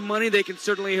conserving some money, they can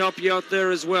certainly help you out there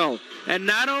as well. And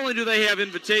not only do they have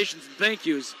invitations and thank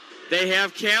yous, they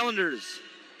have calendars.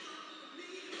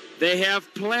 They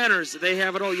have planners. They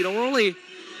have it all. We're only,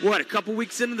 a couple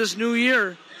weeks into this new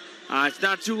year. It's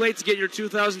not too late to get your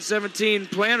 2017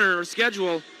 planner or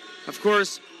schedule. Of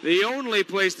course, the only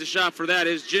place to shop for that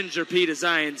is Ginger P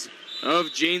Designs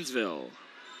of Janesville.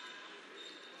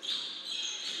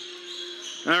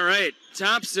 All right,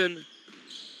 Thompson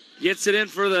gets it in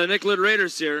for the Nicollet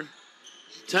Raiders here.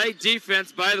 Tight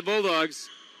defense by the Bulldogs.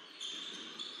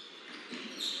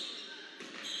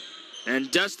 And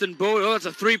Dustin Bowie, that's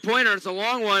a three-pointer. It's a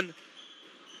long one.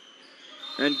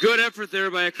 And good effort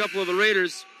there by a couple of the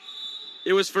Raiders.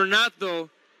 It was for naught, though.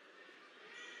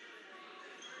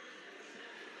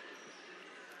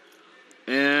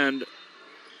 And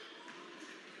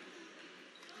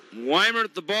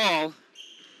Weimert the ball.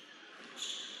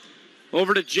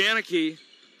 Over to Janicki.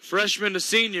 Freshman to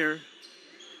senior.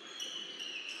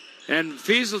 And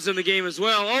Fiesel's in the game as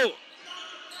well. Oh!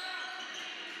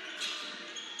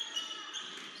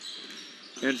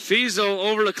 And Fiesel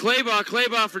over to Claybaugh.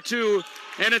 Claybaugh for two,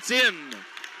 and it's in.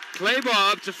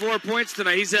 Claybaugh up to 4 points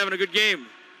tonight. He's having a good game.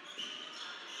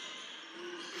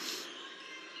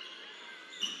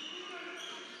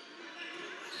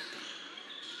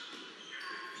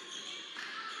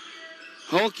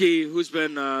 Hulke, who's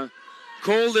been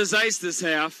cold as ice this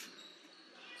half.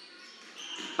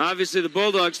 Obviously, the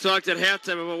Bulldogs talked at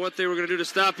halftime about what they were going to do to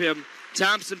stop him.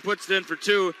 Thompson puts it in for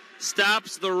two,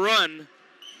 stops the run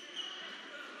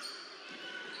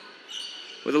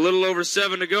with a little over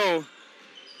 7 to go.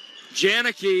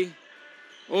 Janicki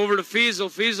over to Fiesel.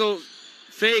 Fiesel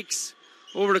fakes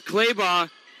over to Claybaugh.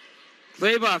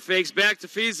 Claybaugh fakes back to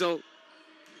Fiesel.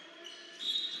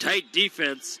 Tight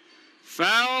defense.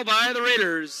 Foul by the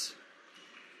Raiders.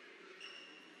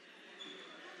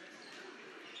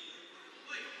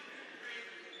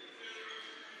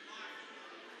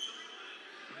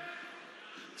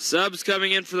 Subs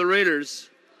coming in for the Raiders.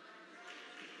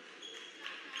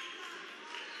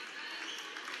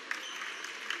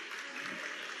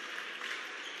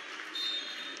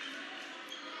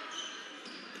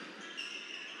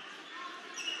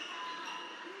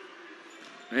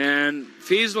 And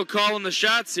Fiesel calling the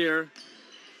shots here.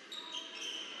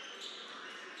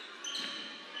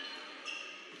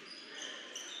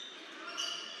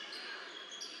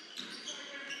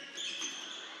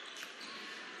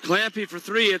 Clampy for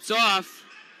three, it's off.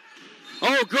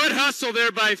 Oh, good hustle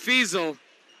there by Fiesel.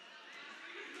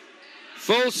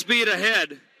 Full speed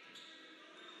ahead.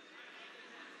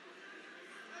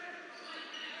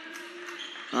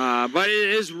 But it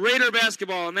is Raider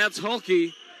basketball, and that's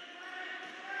Hulke.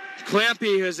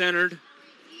 Clampy has entered.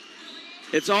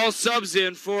 It's all subs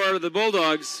in for the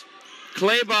Bulldogs.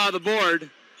 Claybaugh the board.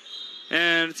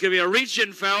 And it's going to be a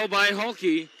reach-in foul by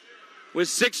Hulke with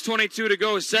 6:22 to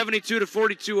go.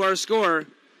 72-42 our score.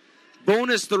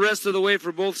 Bonus the rest of the way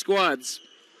for both squads.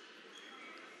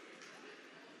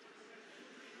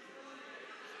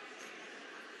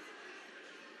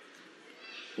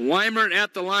 Weimert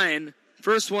at the line.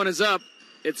 First one is up.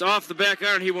 It's off the back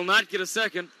iron. He will not get a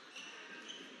second.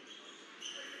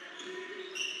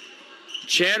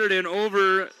 Chatterton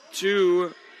over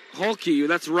to Hulke.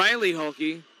 That's Riley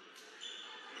Hulke.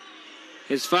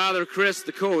 His father, Chris,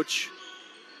 the coach.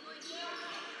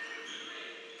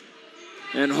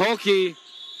 And Hulke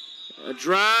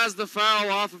draws the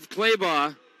foul off of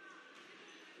Claybaugh.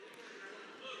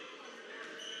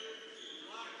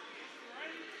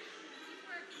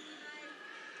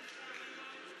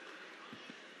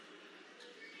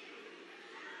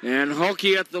 And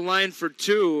Hulke at the line for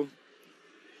two.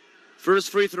 First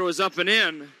free throw is up and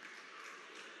in.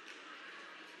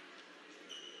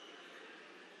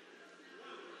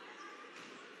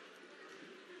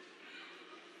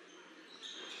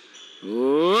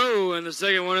 Whoa, and the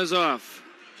second one is off.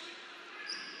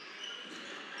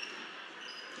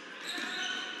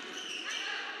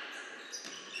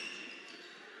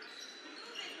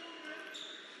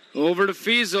 Over to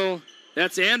Fiesel.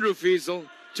 That's Andrew Fiesel.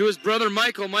 To his brother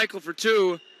Michael. Michael for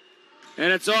two.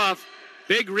 And it's off.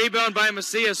 Big rebound by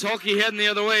Macias. Hulke heading the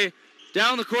other way.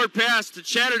 Down the court pass to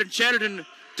Chatterton. Chatterton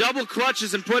double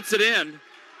clutches and puts it in.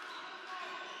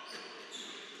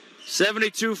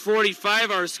 72-45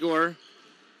 our score.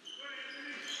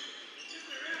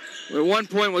 At one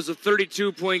point was a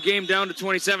 32-point game down to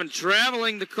 27.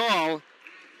 Traveling the call.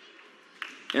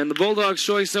 And the Bulldogs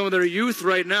showing some of their youth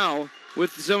right now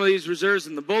with some of these reserves.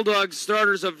 And the Bulldogs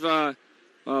starters of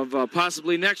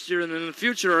possibly next year and in the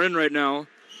future are in right now.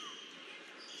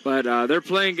 But they're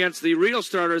playing against the real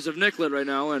starters of Nicollet right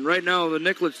now. And right now the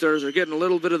Nicollet starters are getting a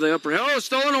little bit of the upper hand. Oh,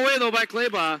 stolen away though by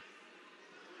Claybaugh.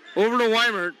 Over to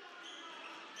Weimert.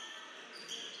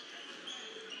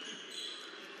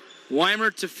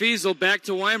 Weimert to Fiesel, back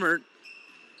to Weimert.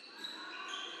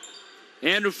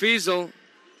 Andrew Fiesel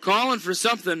calling for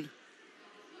something.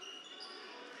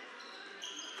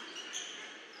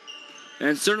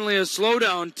 And certainly a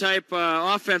slowdown type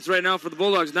offense right now for the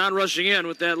Bulldogs, not rushing in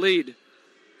with that lead.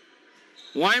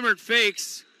 Weimert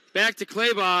fakes, back to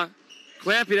Claybaugh.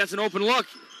 Clampy, that's an open look.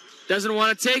 Doesn't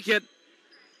want to take it.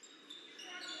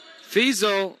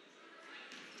 Fiesel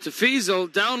to Fiesel,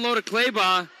 down low to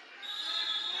Claybaugh.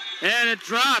 And it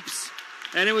drops.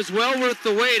 And it was well worth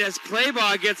the wait as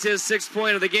Claybaugh gets his 6th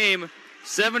point of the game.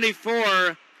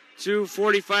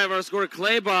 74-45 our score.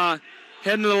 Claybaugh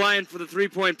heading to the line for the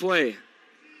 3-point play.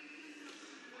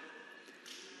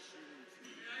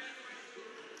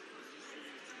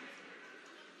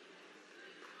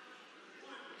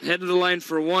 Heading to the line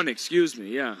for one, excuse me.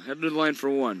 Yeah, heading to the line for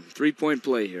one. 3-point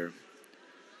play here.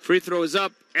 Free throw is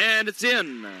up, and it's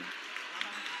in.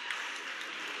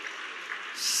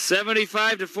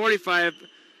 75-45.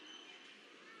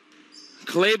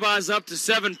 Claybaugh's up to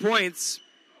 7 points.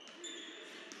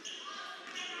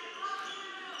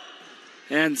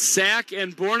 And Sack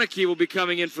and Bornicke will be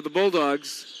coming in for the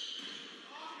Bulldogs.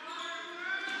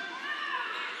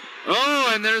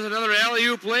 Oh, and there's another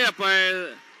alley-oop layup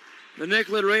by the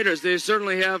Nicollet Raiders. They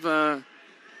certainly have,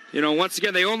 once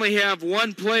again, they only have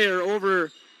one player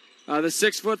over the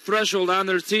 6-foot threshold on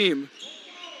their team.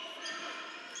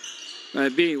 They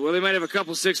might have a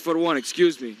couple 6'1",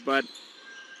 excuse me, but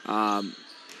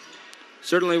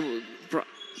certainly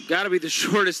got to be the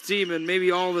shortest team in maybe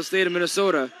all of the state of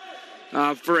Minnesota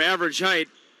for average height.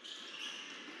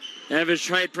 Average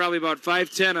height probably about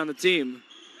 5'10" on the team.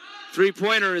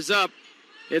 3-pointer is up.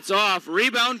 It's off.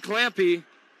 Rebound, Clampy.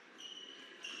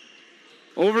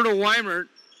 Over to Weimert.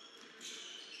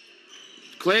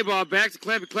 Claybaugh back to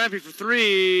Clampy. Clampy for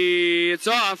three. It's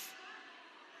off.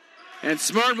 And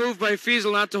smart move by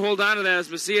Fiesel not to hold on to that as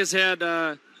Macias had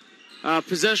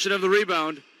possession of the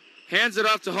rebound. Hands it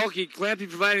off to Hulke. Clampy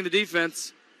providing the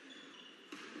defense.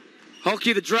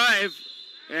 Hulke the drive.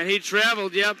 And he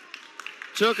traveled,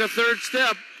 took a third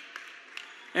step.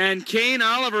 And Kane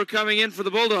Oliver coming in for the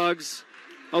Bulldogs,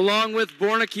 along with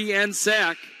Bornicke and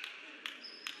Sack.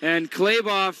 And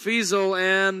Claybaugh, Fiesel,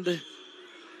 and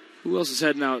who else is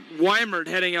heading out? Weimert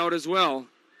heading out as well.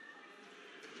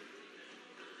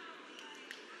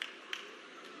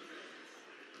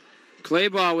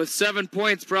 Claybaugh with 7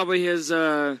 points, probably his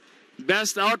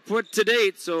best output to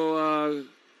date. So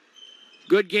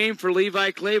good game for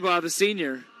Levi Claybaugh, the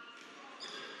senior.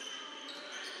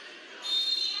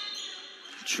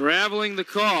 Traveling the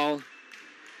call.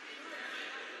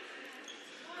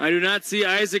 I do not see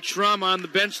Isaac Schramm on the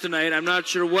bench tonight. I'm not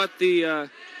sure what the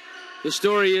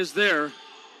story is there.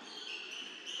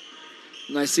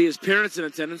 And I see his parents in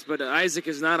attendance, but Isaac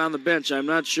is not on the bench. I'm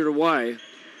not sure why.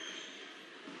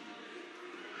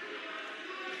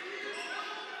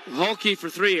 Hulke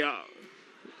for three.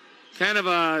 Kind of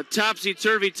a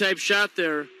topsy-turvy type shot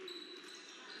there.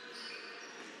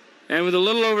 And with a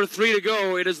little over 3 to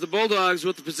go, it is the Bulldogs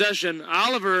with the possession.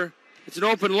 Oliver, it's an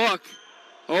open look.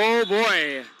 Oh,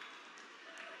 boy.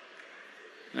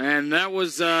 And that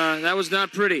was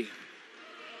not pretty.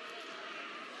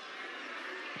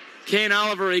 Kane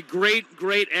Oliver, a great,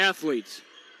 great athlete.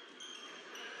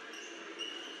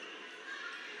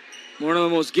 One of the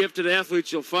most gifted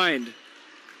athletes you'll find.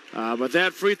 But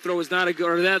that free throw was not a good,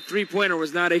 or that three-pointer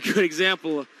was not a good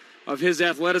example of his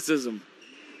athleticism.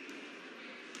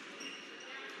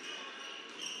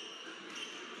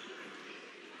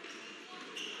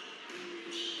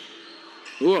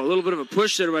 Ooh, a little bit of a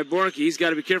push there by Bornke. He's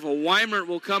got to be careful. Weimert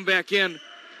will come back in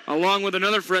along with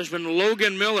another freshman,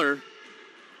 Logan Miller.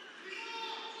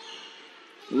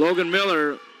 Logan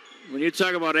Miller, when you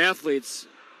talk about athletes,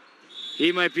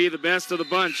 he might be the best of the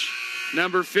bunch.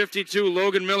 Number 52,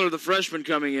 Logan Miller, the freshman,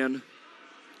 coming in.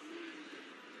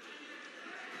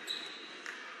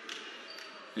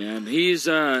 And he's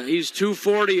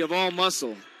 240 of all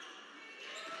muscle.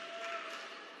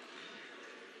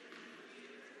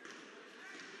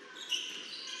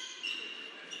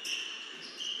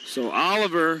 So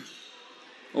Oliver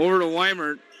over to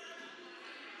Weimert,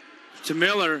 to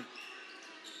Miller,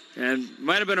 and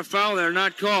might have been a foul there,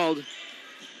 not called.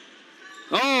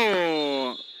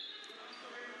 Oh!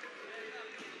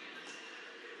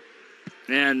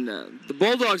 And the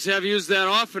Bulldogs have used that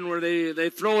often where they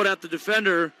throw it at the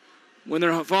defender when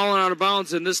they're falling out of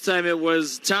bounds, and this time it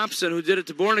was Thompson who did it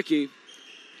to Bornke.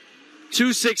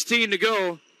 2:16 to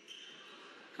go.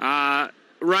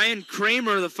 Ryan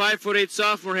Kramer, the 5'8"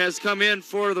 sophomore, has come in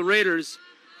for the Raiders.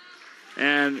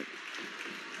 And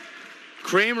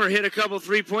Kramer hit a couple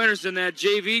three-pointers in that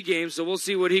JV game, so we'll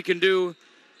see what he can do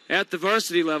at the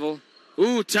varsity level.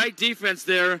 Ooh, tight defense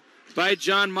there by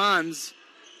John Mons.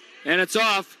 And it's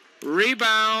off.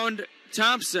 Rebound,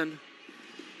 Thompson.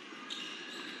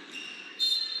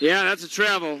 Yeah, that's a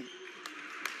travel.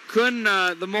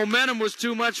 The momentum was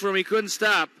too much for him. He couldn't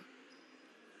stop.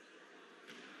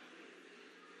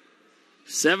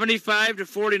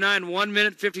 75-49, 1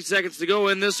 minute, 50 seconds to go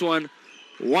in this one.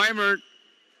 Weimert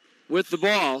with the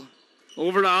ball.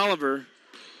 Over to Oliver.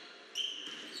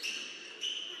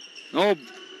 Oh,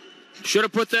 should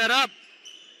have put that up.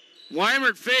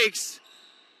 Weimert fakes.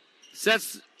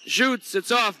 Shoots,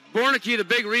 it's off. Bornke, the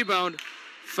big rebound.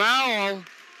 Foul.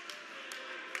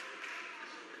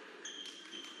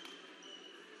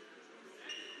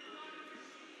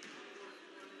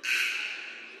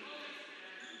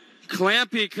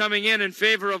 Clampy coming in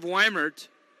favor of Weimert.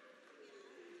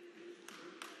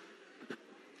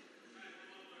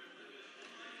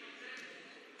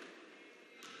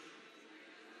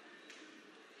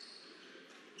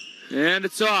 And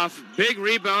it's off. Big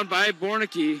rebound by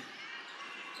Bornke.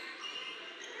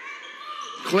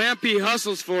 Clampy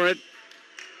hustles for it.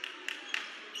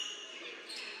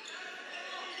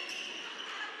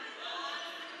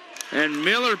 And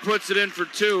Miller puts it in for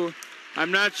two.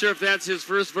 I'm not sure if that's his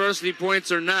first varsity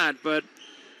points or not, but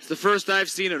it's the first I've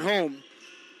seen at home.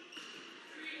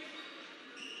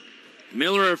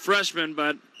 Miller, a freshman,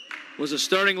 but was a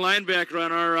starting linebacker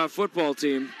on our football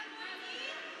team.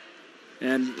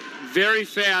 And very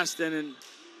fast and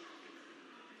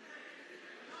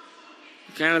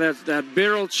kind of that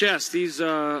barrel chest. He's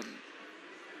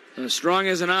strong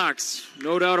as an ox,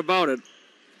 no doubt about it.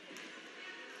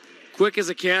 Quick as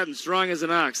a cat and strong as an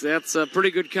ox. That's a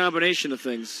pretty good combination of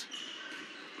things.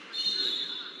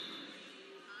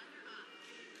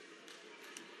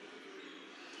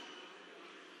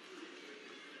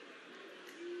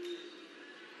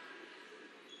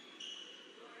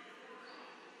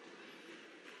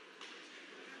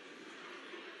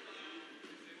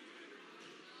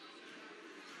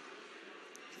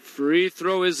 Free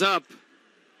throw is up.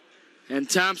 And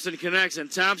Thompson connects,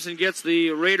 and Thompson gets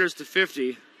the Raiders to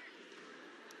 50.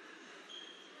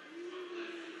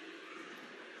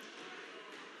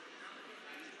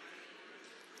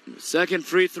 Second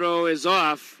free throw is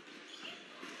off.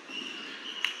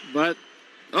 But,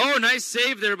 oh, nice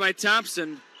save there by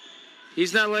Thompson.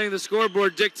 He's not letting the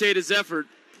scoreboard dictate his effort.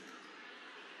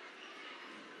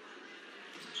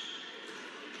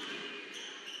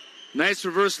 Nice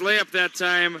reverse layup that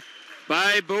time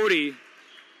by Bodie.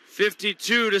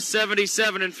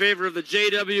 52-77 in favor of the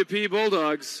JWP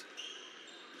Bulldogs.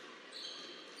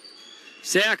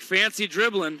 Sack, fancy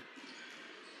dribbling.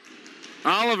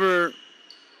 Oliver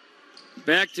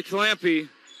back to Clampy.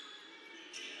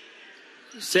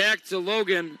 Sack to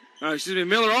Logan.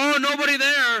 Miller. Oh, nobody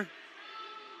there.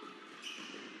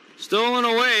 Stolen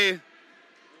away.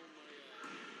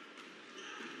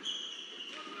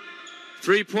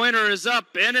 Three-pointer is up,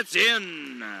 and it's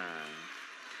in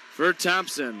for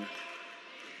Thompson.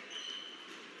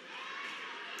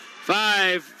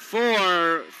 5,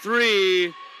 4,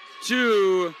 3,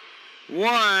 2,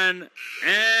 1,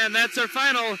 and that's our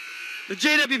final. The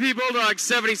JWP Bulldogs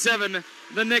 77,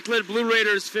 the Nicollet Blue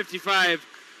Raiders 55.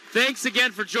 Thanks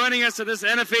again for joining us on this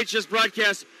NFHS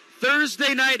broadcast.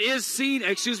 Thursday night is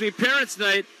Parents'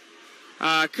 Night.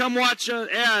 Come watch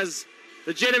as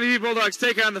the JWP Bulldogs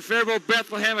take on the Faribault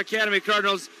Bethlehem Academy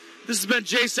Cardinals. This has been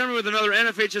Jay Summer with another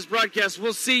NFHS broadcast.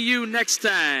 We'll see you next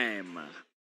time.